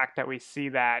after the fact that we see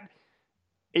that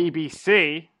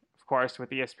ABC, of course, with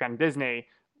ESPN and Disney,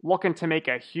 looking to make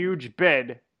a huge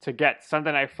bid to get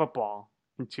Sunday Night Football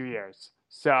in 2 years.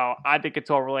 So I think it's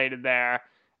all related there.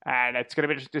 And it's going to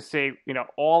be interesting to see,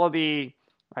 all of I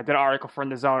did an article for In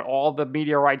the Zone, all the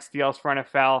media rights deals for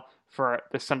NFL for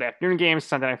the Sunday afternoon games,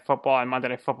 Sunday Night Football and Monday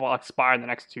Night Football expire in the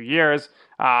next 2 years.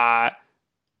 And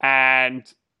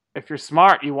if you're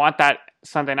smart, you want that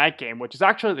Sunday night game, which is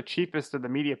actually the cheapest of the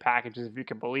media packages, if you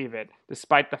can believe it,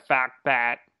 despite the fact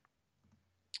that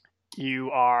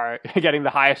you are getting the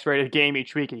highest rated game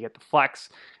each week and you get the flex.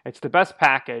 It's the best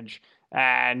package,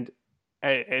 and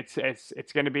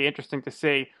it's going to be interesting to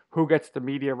see who gets the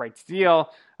media rights deal.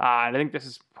 And I think this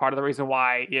is part of the reason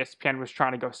why ESPN was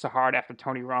trying to go so hard after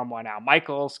Tony Romo and Al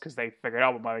Michaels, because they figured,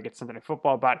 oh, we might get Sunday Night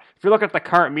Football. But if you look at the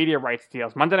current media rights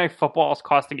deals, Monday Night Football is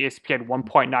costing ESPN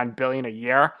 $1.9 billion a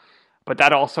year. But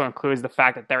that also includes the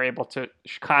fact that they're able to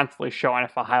constantly show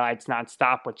NFL highlights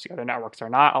nonstop, which the other networks are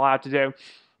not allowed to do.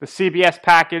 The CBS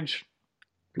package,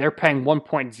 they're paying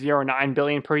 $1.09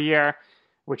 billion per year,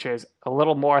 which is a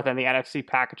little more than the NFC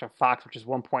package of Fox, which is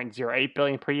 $1.08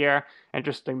 billion per year.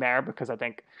 Interesting there, because I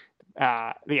think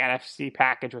the NFC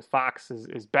package with Fox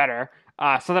is better.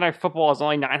 Sunday Night Football is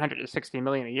only $960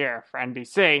 million a year for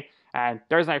NBC, and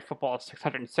Thursday Night Football is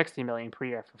 $660 million per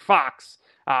year for Fox.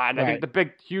 And I think the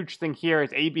big, huge thing here is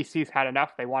ABC's had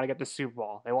enough. They want to get the Super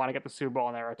Bowl. They want to get the Super Bowl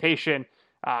in their rotation,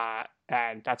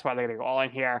 and that's why they're going to go all in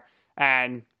here.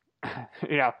 And,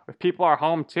 if people are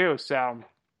home too, so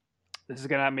this is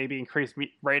going to maybe increase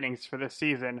ratings for this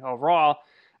season overall.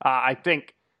 I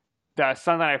think the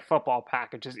Sunday Night Football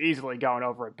package is easily going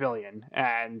over $1 billion.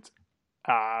 And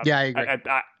I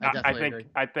agree.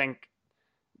 I think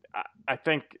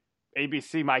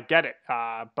ABC might get it,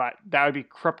 but that would be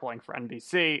crippling for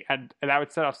NBC, and that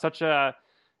would set off such a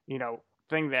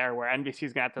thing there where NBC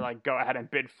is going to have to go ahead and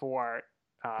bid for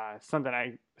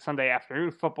Sunday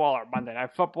afternoon football or Monday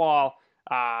Night Football,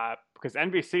 because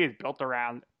NBC is built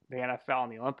around the NFL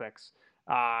and the Olympics.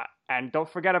 And don't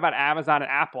forget about Amazon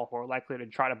and Apple, who are likely to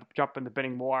try to jump in the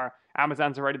bidding more.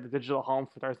 Amazon's already the digital home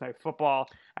for Thursday Night Football,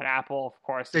 and Apple, of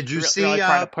course, is really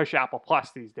trying to push Apple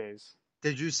Plus these days.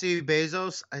 Did you see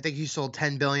Bezos? I think he sold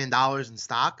 $10 billion in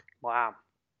stock. Wow.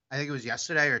 I think it was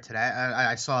yesterday or today.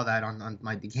 I saw that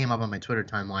it came up on my Twitter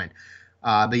timeline.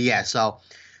 But yeah, so,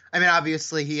 I mean,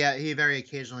 obviously he very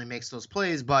occasionally makes those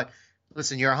plays, but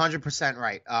listen, you're 100%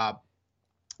 right.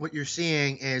 What you're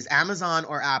seeing is Amazon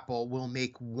or Apple will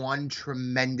make one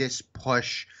tremendous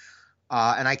push,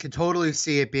 and I could totally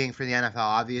see it being for the NFL.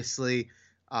 Obviously,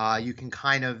 you can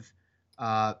kind of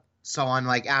so on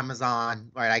like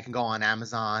Amazon, right? I can go on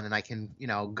Amazon and I can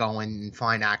go and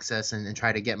find access and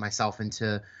try to get myself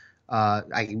into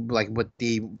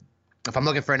if I'm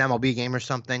looking for an MLB game or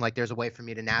something, like there's a way for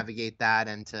me to navigate that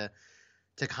and to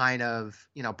kind of,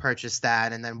 purchase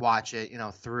that and then watch it,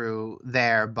 through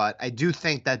there. But I do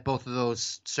think that both of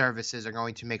those services are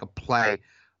going to make a play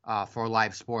for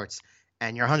live sports.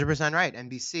 And you're 100% right.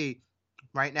 NBC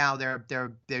right now, their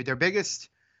biggest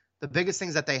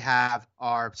things that they have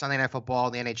are Sunday Night Football,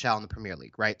 the NHL, and the Premier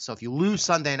League, right? So if you lose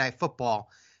Sunday Night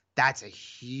Football, that's a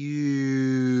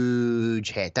huge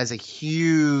hit. That's a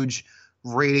huge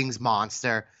ratings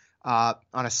monster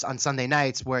on Sunday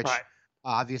nights, which right.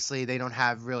 Obviously they don't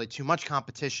have really too much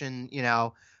competition,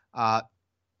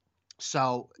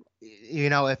 so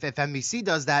if NBC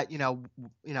does that,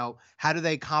 how do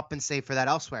they compensate for that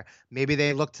elsewhere? Maybe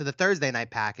they look to the Thursday night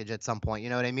package at some point.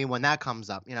 You know what I mean? When that comes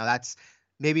up, that's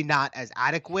maybe not as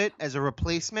adequate as a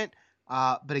replacement.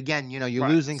 But again, you're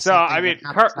right. Losing. So something I mean,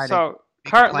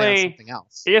 currently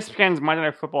ESPN's Monday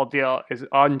Night Football deal is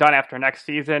undone after next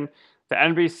season. The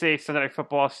NBC, Sunday Night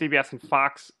Football, CBS, and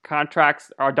Fox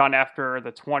contracts are done after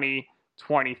the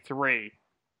 2023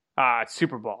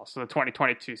 Super Bowl, so the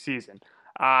 2022 season.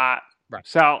 Right.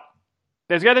 So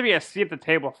there's going to be a seat at the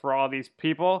table for all these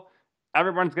people.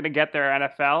 Everyone's going to get their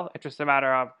NFL. It's just a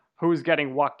matter of who's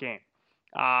getting what game.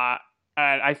 And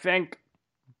I think,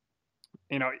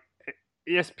 ESPN,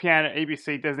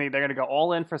 ABC, Disney, they're going to go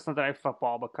all in for Sunday Night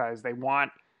Football because they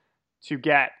want to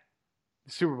get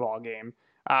the Super Bowl game.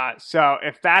 So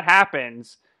if that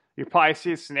happens, you probably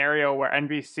see a scenario where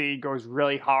NBC goes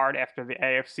really hard after the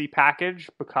AFC package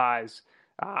because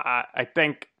I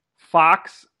think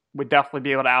Fox would definitely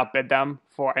be able to outbid them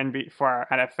for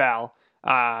NFL.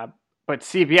 But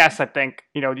CBS, I think,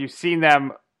 you've seen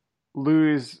them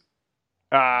lose,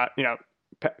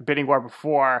 bidding war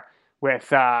before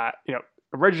with,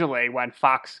 originally when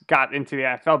Fox got into the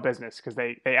NFL business because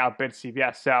they outbid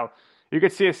CBS. So you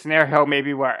could see a scenario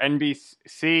maybe where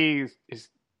NBC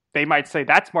they might say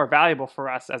that's more valuable for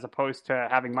us as opposed to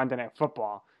having Monday Night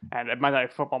Football. And Monday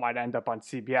Night Football might end up on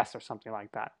CBS or something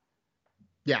like that.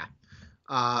 Yeah.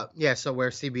 So where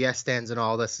CBS stands in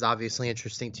all this is obviously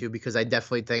interesting too, because I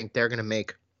definitely think they're going to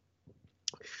make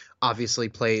obviously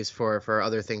plays for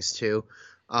other things too.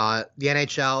 The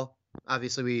NHL,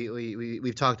 obviously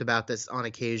we've talked about this on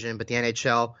occasion, but the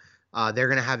NHL, they're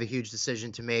going to have a huge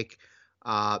decision to make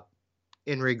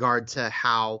in regard to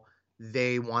how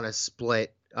they want to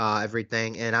split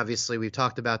everything. And obviously we've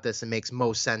talked about this. It makes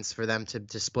most sense for them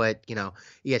to split.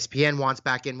 ESPN wants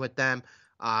back in with them.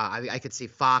 I could see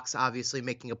Fox obviously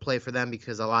making a play for them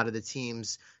because a lot of the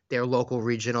teams, their local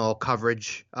regional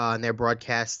coverage and their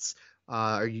broadcasts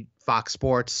are Fox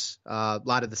Sports. A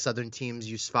lot of the Southern teams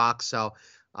use Fox, so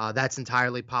that's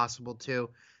entirely possible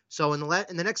too. So in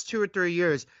the next 2 or 3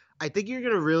 years, I think you're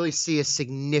going to really see a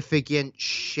significant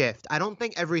shift. I don't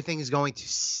think everything is going to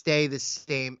stay the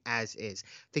same as is.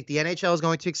 I think the NHL is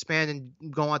going to expand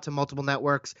and go on to multiple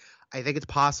networks. I think it's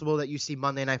possible that you see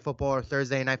Monday Night Football or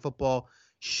Thursday Night Football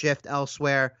shift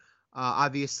elsewhere.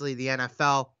 Obviously, the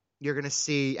NFL, you're going to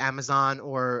see Amazon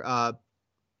or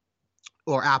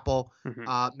Apple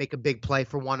make a big play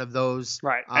for one of those.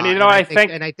 Right. And I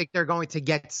think they're going to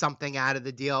get something out of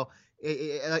the deal.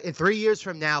 In 3 years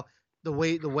from now, the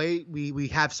way we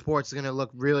have sports is going to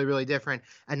look really, really different.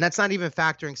 And that's not even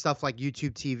factoring stuff like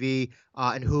YouTube TV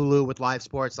and Hulu with live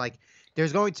sports. Like,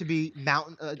 there's going to be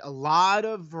a lot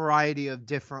of variety of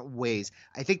different ways.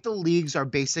 I think the leagues are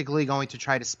basically going to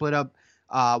try to split up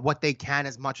what they can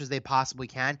as much as they possibly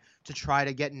can to try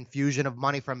to get infusion of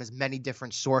money from as many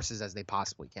different sources as they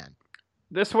possibly can.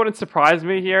 This wouldn't surprise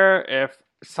me here if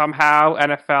somehow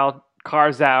NFL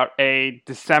carves out a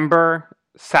December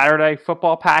Saturday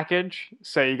football package.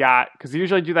 So you got, because they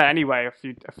usually do that anyway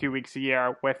a few weeks a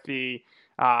year with the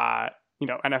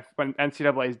when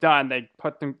NCAA is done, they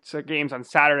put them games on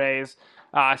Saturdays.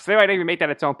 So they might even make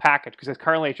that its own package because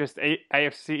currently it's just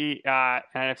AFC and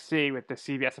NFC with the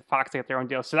CBS and Fox. They get their own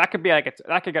deal. So that could be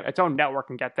that could get its own network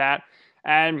and get that.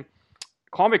 And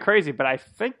call me crazy, but I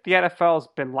think the NFL's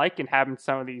been liking having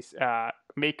some of these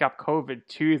make up COVID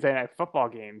Tuesday night football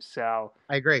games. So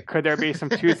I agree. Could there be some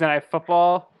Tuesday night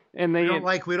football in the? We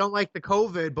don't like the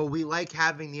COVID, but we like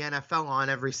having the NFL on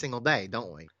every single day,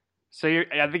 don't we? So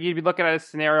I think you'd be looking at a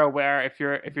scenario where if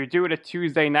you're doing a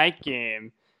Tuesday night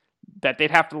game, that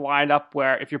they'd have to line up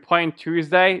where if you're playing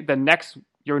Tuesday,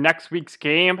 your next week's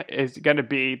game is going to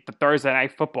be the Thursday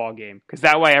night football game, because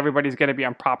that way everybody's going to be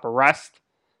on proper rest,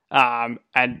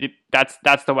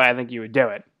 that's the way I think you would do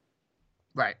it.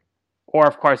 Right. Or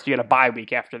of course you get a bye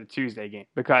week after the Tuesday game,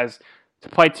 because to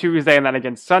play Tuesday and then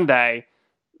against Sunday,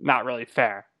 not really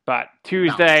fair. But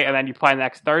Tuesday and then you play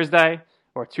next Thursday,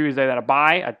 or Tuesday then a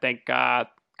bye, I think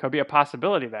could be a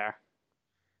possibility there.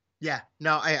 Yeah,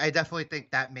 no, I definitely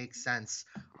think that makes sense.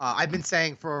 I've been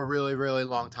saying for a really, really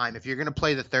long time, if you're going to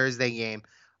play the Thursday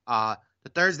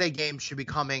game should be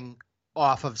coming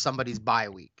off of somebody's bye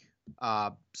week.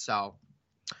 So,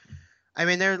 I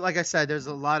mean, like I said, there's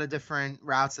a lot of different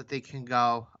routes that they can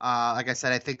go. Like I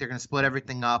said, I think they're going to split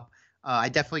everything up. I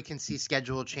definitely can see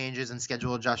schedule changes and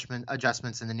schedule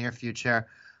adjustments in the near future.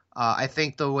 I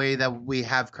think the way that we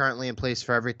have currently in place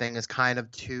for everything is kind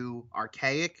of too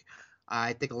archaic.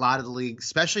 I think a lot of the leagues,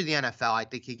 especially the NFL, I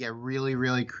think you get really,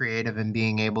 really creative in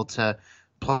being able to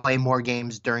play more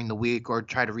games during the week or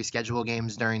try to reschedule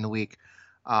games during the week.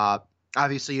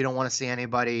 Obviously, you don't want to see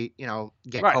anybody,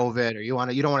 get COVID, or you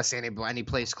don't want to see any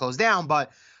place closed down.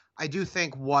 But I do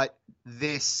think what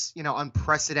this,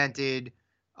 unprecedented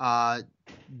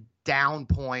down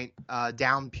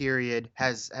period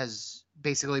has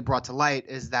basically brought to light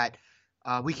is that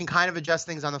we can kind of adjust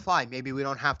things on the fly. Maybe we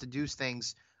don't have to do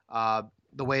things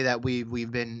the way that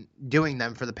we've been doing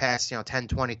them for the past 10,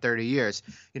 20, 30 years.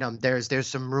 There's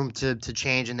some room to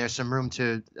change, and there's some room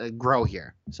to grow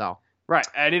here. So right.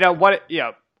 And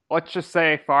let's just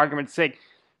say, for argument's sake,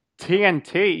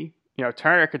 TNT,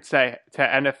 Turner could say to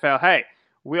NFL, hey,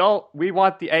 we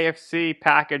want the AFC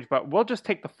package, but we'll just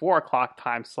take the 4:00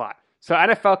 time slot. So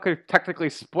NFL could technically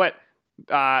split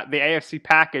the AFC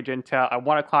package into a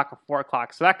 1:00 or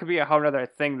 4:00. So that could be a whole other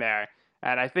thing there.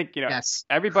 And I think, yes,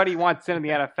 everybody wants in the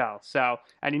NFL. So,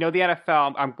 and the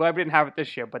NFL, I'm glad we didn't have it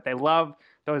this year, but they love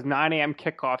those 9 a.m.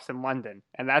 kickoffs in London.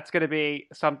 And that's going to be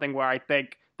something where I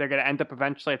think they're going to end up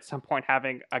eventually at some point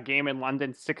having a game in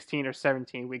London 16 or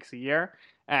 17 weeks a year.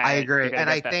 And I agree. And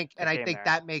I think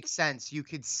that makes sense. You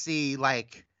could see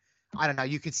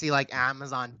you could see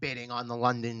Amazon bidding on the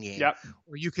London game. Yep.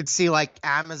 Or you could see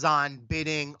Amazon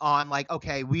bidding on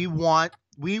okay, we want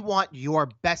your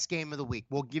best game of the week.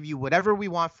 We'll give you whatever we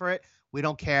want for it. We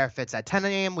don't care if it's at 10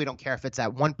 a.m. We don't care if it's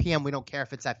at 1 p.m. We don't care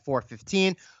if it's at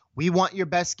 4:15. We want your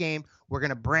best game. We're going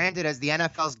to brand it as the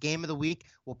NFL's game of the week.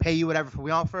 We'll pay you whatever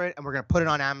we want for it, and we're going to put it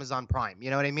on Amazon Prime. You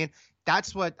know what I mean?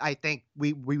 That's what I think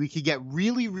we could get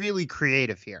really, really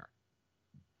creative here.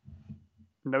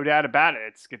 No doubt about it.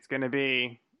 It's going to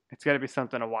be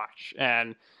something to watch.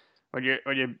 And when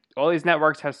you all these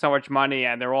networks have so much money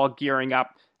and they're all gearing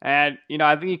up. And,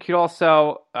 I think you could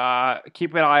also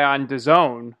keep an eye on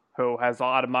DAZN, who has a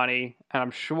lot of money, and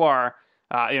I'm sure,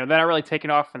 they're not really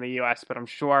taking off in the U.S., but I'm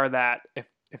sure that if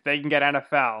they can get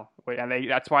NFL, and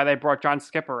that's why they brought John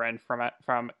Skipper in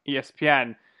from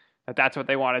ESPN, that's what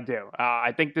they want to do.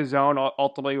 I think the Zone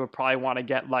ultimately would probably want to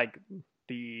get like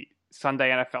the Sunday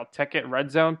NFL Ticket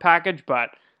Red Zone package, but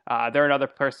they're another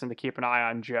person to keep an eye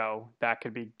on, Joe, that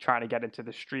could be trying to get into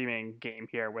the streaming game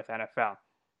here with NFL.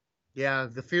 Yeah,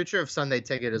 the future of Sunday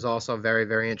Ticket is also very,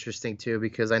 very interesting too,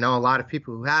 because I know a lot of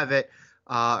people who have it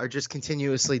are just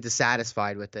continuously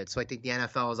dissatisfied with it. So I think the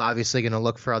NFL is obviously going to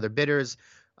look for other bidders,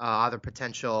 other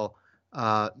potential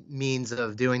means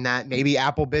of doing that. Maybe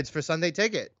Apple bids for Sunday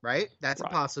Ticket, right? That's a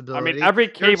possibility. I mean, every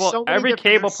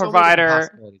cable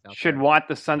provider should want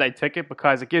the Sunday Ticket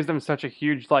because it gives them such a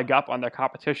huge leg up on their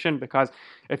competition. Because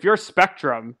if you're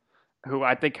Spectrum, who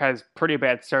I think has pretty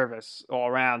bad service all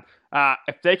around,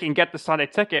 if they can get the Sunday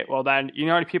Ticket, well then you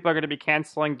know how many people are going to be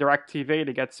canceling DirecTV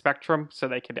to get Spectrum so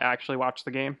they could actually watch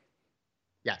the game?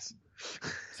 Yes.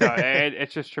 So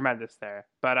it's just tremendous there.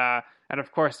 But and of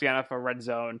course the NFL Red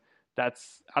Zone.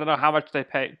 That's, I don't know how much they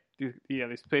pay,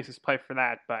 these places pay for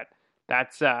that, but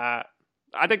that's, I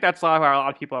think that's why a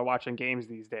lot of people are watching games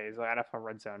these days, like NFL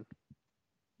Red Zone.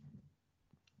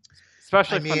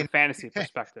 Especially from the fantasy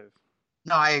perspective.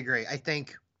 No, I agree.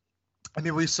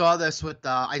 We saw this with,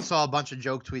 I saw a bunch of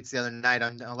joke tweets the other night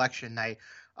on election night.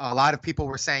 A lot of people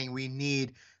were saying we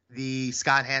need the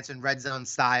Scott Hansen Red Zone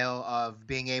style of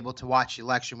being able to watch the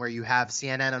election where you have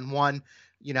CNN on one,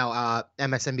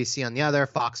 MSNBC on the other,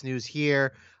 Fox News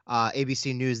here,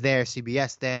 ABC News there,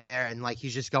 CBS there, and like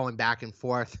he's just going back and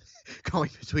forth, going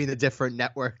between the different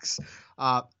networks.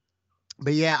 But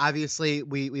yeah, obviously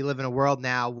we live in a world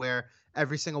now where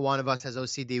every single one of us has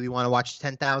OCD. We want to watch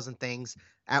 10,000 things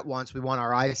at once. We want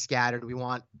our eyes scattered. We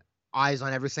want eyes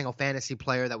on every single fantasy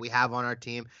player that we have on our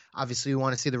team. Obviously, we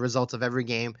want to see the results of every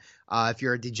game. If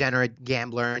you're a degenerate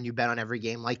gambler and you bet on every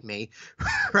game like me,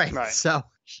 right?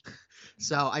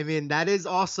 So, I mean, that is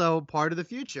also part of the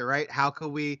future, right? How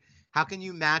can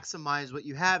you maximize what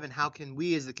you have, and how can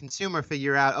we as the consumer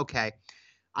figure out, okay,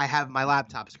 I have my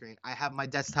laptop screen, I have my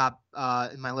desktop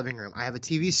in my living room, I have a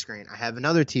TV screen, I have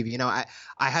another TV,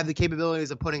 I have the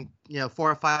capabilities of putting, 4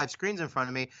 or 5 screens in front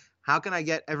of me. How can I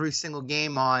get every single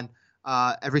game on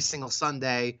every single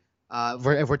Sunday?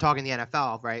 If we're talking the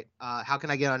NFL, right? How can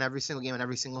I get on every single game on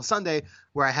every single Sunday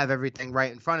where I have everything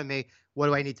right in front of me? What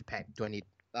do I need to pay? Do I need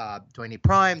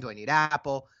Prime? Do I need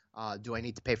Apple? Do I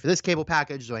need to pay for this cable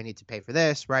package? Do I need to pay for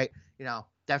this? Right? A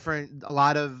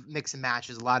lot of mix and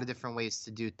matches, a lot of different ways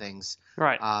to do things.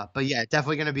 Right. But yeah,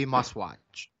 definitely going to be must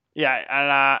watch.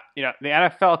 Yeah, and the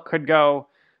NFL could go,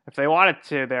 if they wanted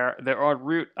to, their own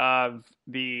route of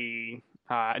the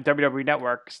WWE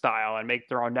Network style and make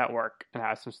their own network and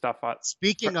have some stuff on.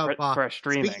 Speaking of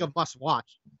streaming. Speaking of must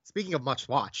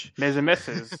watch. Miz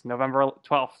Mrs. November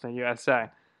 12th in USA.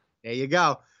 There you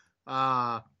go.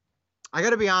 I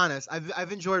got to be honest.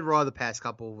 I've enjoyed Raw the past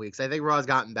couple of weeks. I think Raw's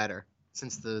gotten better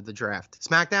since the draft.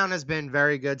 SmackDown has been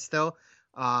very good still.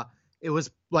 It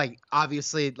was like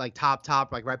obviously like top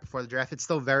like right before the draft. It's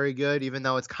still very good, even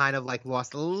though it's kind of like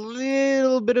lost a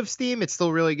little bit of steam. It's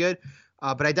still really good.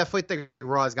 But I definitely think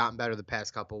Raw has gotten better the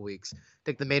past couple of weeks. I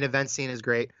think the main event scene is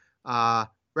great.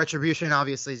 Retribution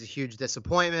obviously is a huge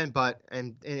disappointment, but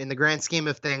in the grand scheme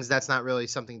of things, that's not really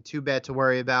something too bad to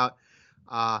worry about.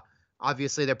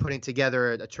 Obviously, they're putting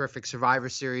together a terrific Survivor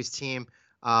Series team.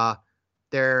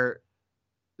 They're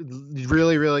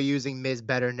really, really using Miz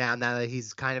better now that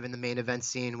he's kind of in the main event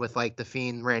scene with like The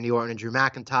Fiend, Randy Orton, and Drew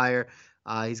McIntyre.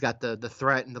 He's got the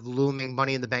threat and the looming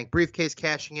Money in the Bank briefcase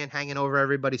cashing in, hanging over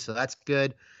everybody, so that's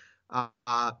good. So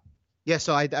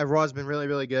Raw's been really,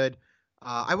 really good.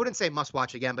 I wouldn't say must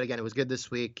watch again, but again, it was good this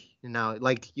week. You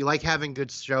like having good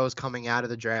shows coming out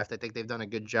of the draft. I think they've done a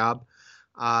good job.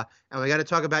 And we got to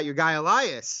talk about your guy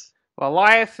Elias. Well,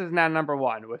 Elias is now number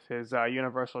 1 with his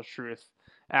Universal Truth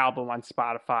album on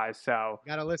Spotify. So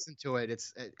got to listen to it.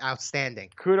 It's outstanding.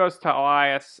 Kudos to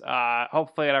Elias.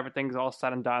 Hopefully, when everything's all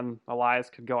said and done,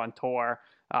 Elias could go on tour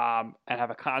and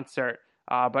have a concert.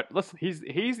 But listen,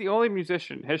 he's the only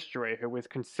musician in history who is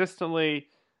consistently,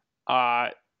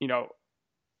 3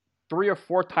 or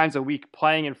 4 times a week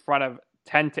playing in front of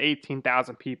 10 to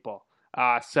 18,000 people.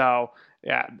 So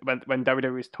yeah, when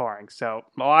WWE is touring. So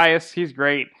Elias, he's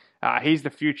great. He's the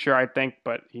future, I think,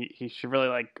 but he should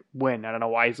really win. I don't know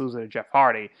why he's losing to Jeff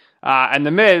Hardy. And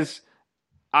The Miz,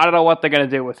 I don't know what they're going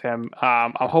to do with him.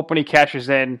 I'm hoping he cashes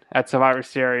in at Survivor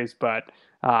Series, but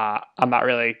I'm not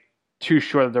really too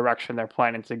sure the direction they're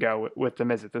planning to go with The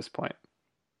Miz at this point.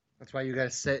 That's why you got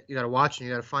to sit, you got to watch, and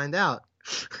you got to find out.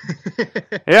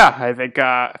 Yeah, I think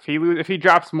if he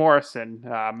drops Morrison,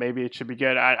 maybe it should be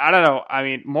good. I don't know. I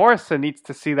mean, Morrison needs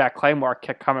to see that Claymore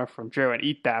kick coming from Drew and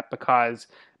eat that, because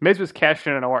Miz was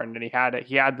cashing in Orton and he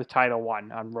had the title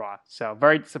won on Raw. So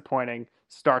very disappointing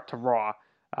start to Raw,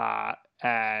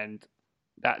 and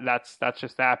that's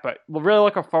just that. But we're really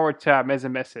looking forward to Miz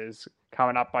and Mrs.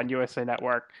 coming up on USA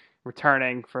Network,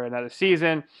 returning for another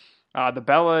season. The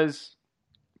Bellas.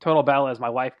 Total Bellas, my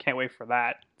wife can't wait for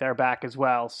that. They're back as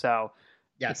well. So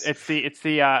yes, it's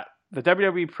the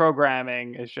WWE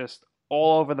programming is just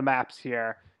all over the maps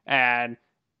here. And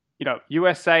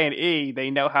USA and E, they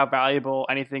know how valuable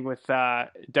anything with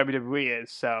WWE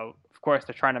is. So of course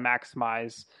they're trying to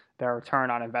maximize their return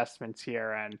on investments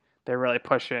here, and they're really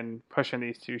pushing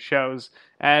these two shows.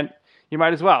 And you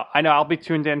might as well. I know I'll be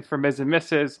tuned in for Miz and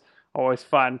Mrs. Always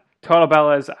fun. Total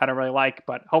Bellas, I don't really like,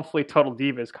 but hopefully Total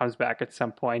Divas comes back at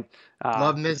some point.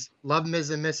 Love Miz and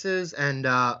Mrs. And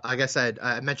like I said,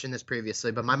 I mentioned this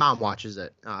previously, but my mom watches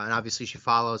it, and obviously she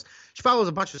follows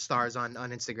a bunch of stars on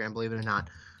Instagram, believe it or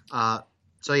not.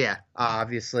 So yeah,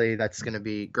 obviously that's going to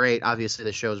be great. Obviously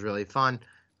the show is really fun.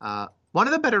 One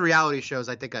of the better reality shows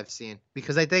I think I've seen,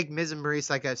 because I think Miz and Maurice,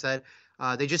 like I said,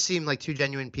 they just seem like two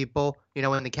genuine people.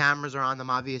 When the cameras are on them,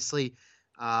 obviously.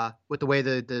 With the way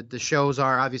the shows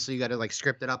are, obviously you got to like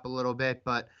script it up a little bit,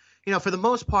 but for the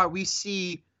most part we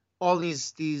see all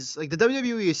these like the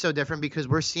WWE is so different because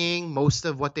we're seeing most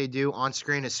of what they do on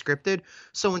screen is scripted.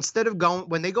 So instead of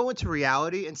when they go into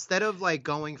reality, instead of like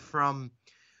going from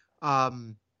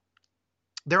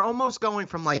they're almost going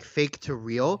from like fake to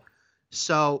real.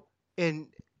 So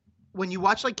when you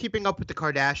watch like Keeping Up with the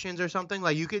Kardashians or something,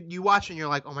 like you watch and you're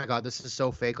like, oh my god, this is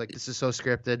so fake, like this is so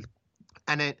scripted,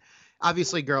 and it.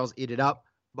 Obviously, girls eat it up,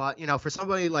 but for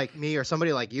somebody like me or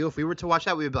somebody like you, if we were to watch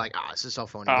that, we would be like, this is so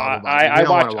phony. Blah, blah,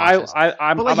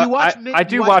 blah.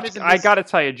 I gotta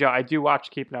tell you, Joe, I do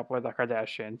watch Keeping Up with the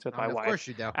Kardashians with my wife. Of course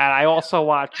you do. And I also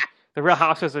watch The Real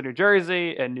Houses of New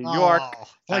Jersey and New York.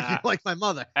 Like my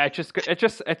mother. It's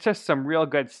just some real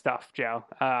good stuff, Joe.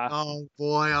 Oh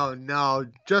boy, oh no,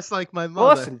 just like my mother.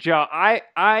 Well, listen, Joe, I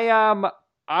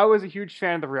was a huge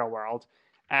fan of The Real World.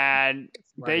 And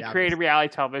they created reality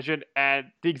television, and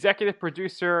the executive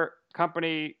producer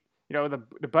company, the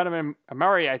Bunham and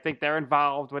Murray, I think they're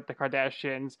involved with the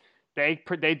Kardashians. They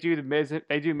do Miz and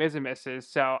Mrs.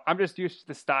 So I'm just used to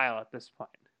the style at this point.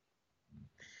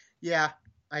 Yeah,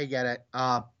 I get it.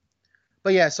 But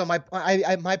yeah, so my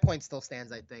point still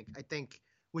stands. I think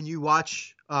when you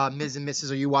watch Miz and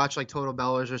Mrs. or you watch like Total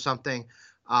Bellas or something.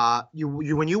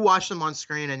 When you watch them on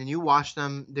screen and then you watch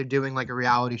them, they're doing like a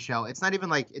reality show. It's not even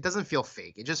like, it doesn't feel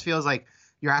fake. It just feels like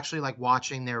you're actually like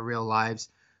watching their real lives.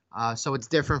 So it's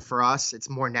different for us. It's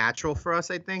more natural for us.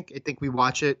 I think we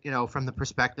watch it, from the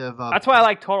perspective of. That's why I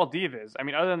like Total Divas. I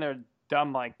mean, other than their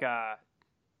dumb like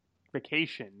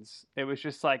vacations, it was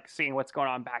just like seeing what's going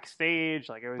on backstage.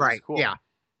 Like it was just cool.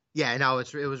 Yeah. No,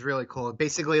 it was really cool.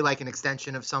 Basically like an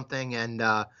extension of something, and.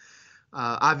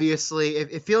 Obviously,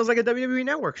 it feels like a WWE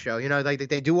Network show. Like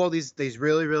they do all these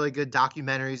really, really good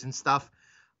documentaries and stuff.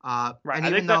 Right. I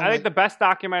think the best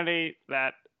documentary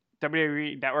that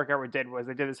WWE Network ever did was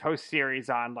they did this whole series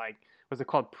on was it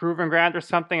called Proving Ground or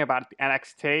something about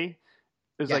NXT? It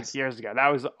was like years ago. That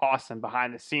was awesome.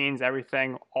 Behind the scenes,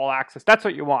 everything, all access. That's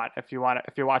what you want if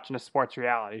you're watching a sports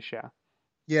reality show.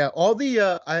 Yeah, all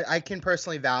the I can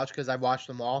personally vouch because I've watched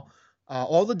them all.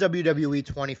 All the WWE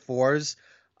 24s.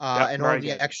 And all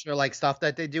the extra stuff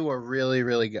that they do are really,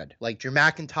 really good. Like Drew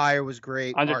McIntyre was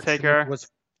great. Undertaker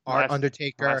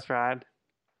Undertaker.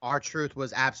 R-Truth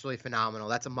was absolutely phenomenal.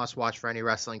 That's a must-watch for any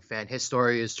wrestling fan. His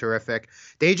story is terrific.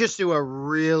 They just do a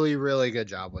really, really good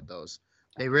job with those.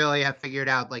 They really have figured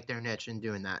out their niche in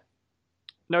doing that.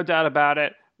 No doubt about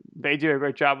it. They do a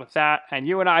great job with that, and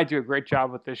you and I do a great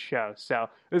job with this show. So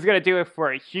this is going to do it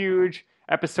for a huge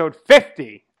episode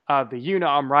 50 of the You Know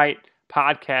I'm Right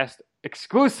podcast,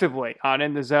 exclusively on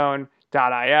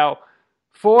InTheZone.io.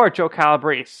 For Joe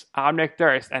Calabrese, I'm Nick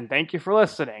Durst, and thank you for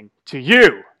listening to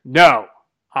You Know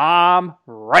I'm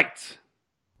Right.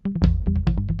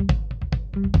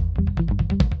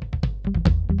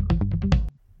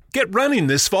 Get running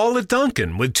this fall at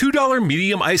Dunkin' with $2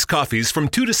 medium iced coffees from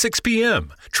 2 to 6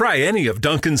 p.m. Try any of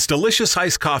Dunkin's delicious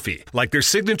iced coffee, like their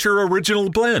signature original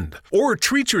blend. Or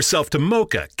treat yourself to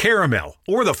mocha, caramel,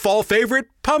 or the fall favorite,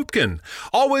 pumpkin.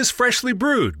 Always freshly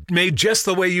brewed, made just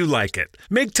the way you like it.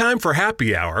 Make time for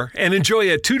happy hour and enjoy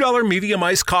a $2 medium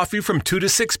iced coffee from 2 to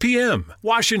 6 p.m.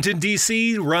 Washington,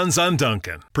 D.C. runs on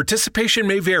Dunkin'. Participation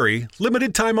may vary.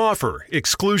 Limited time offer.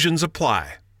 Exclusions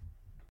apply.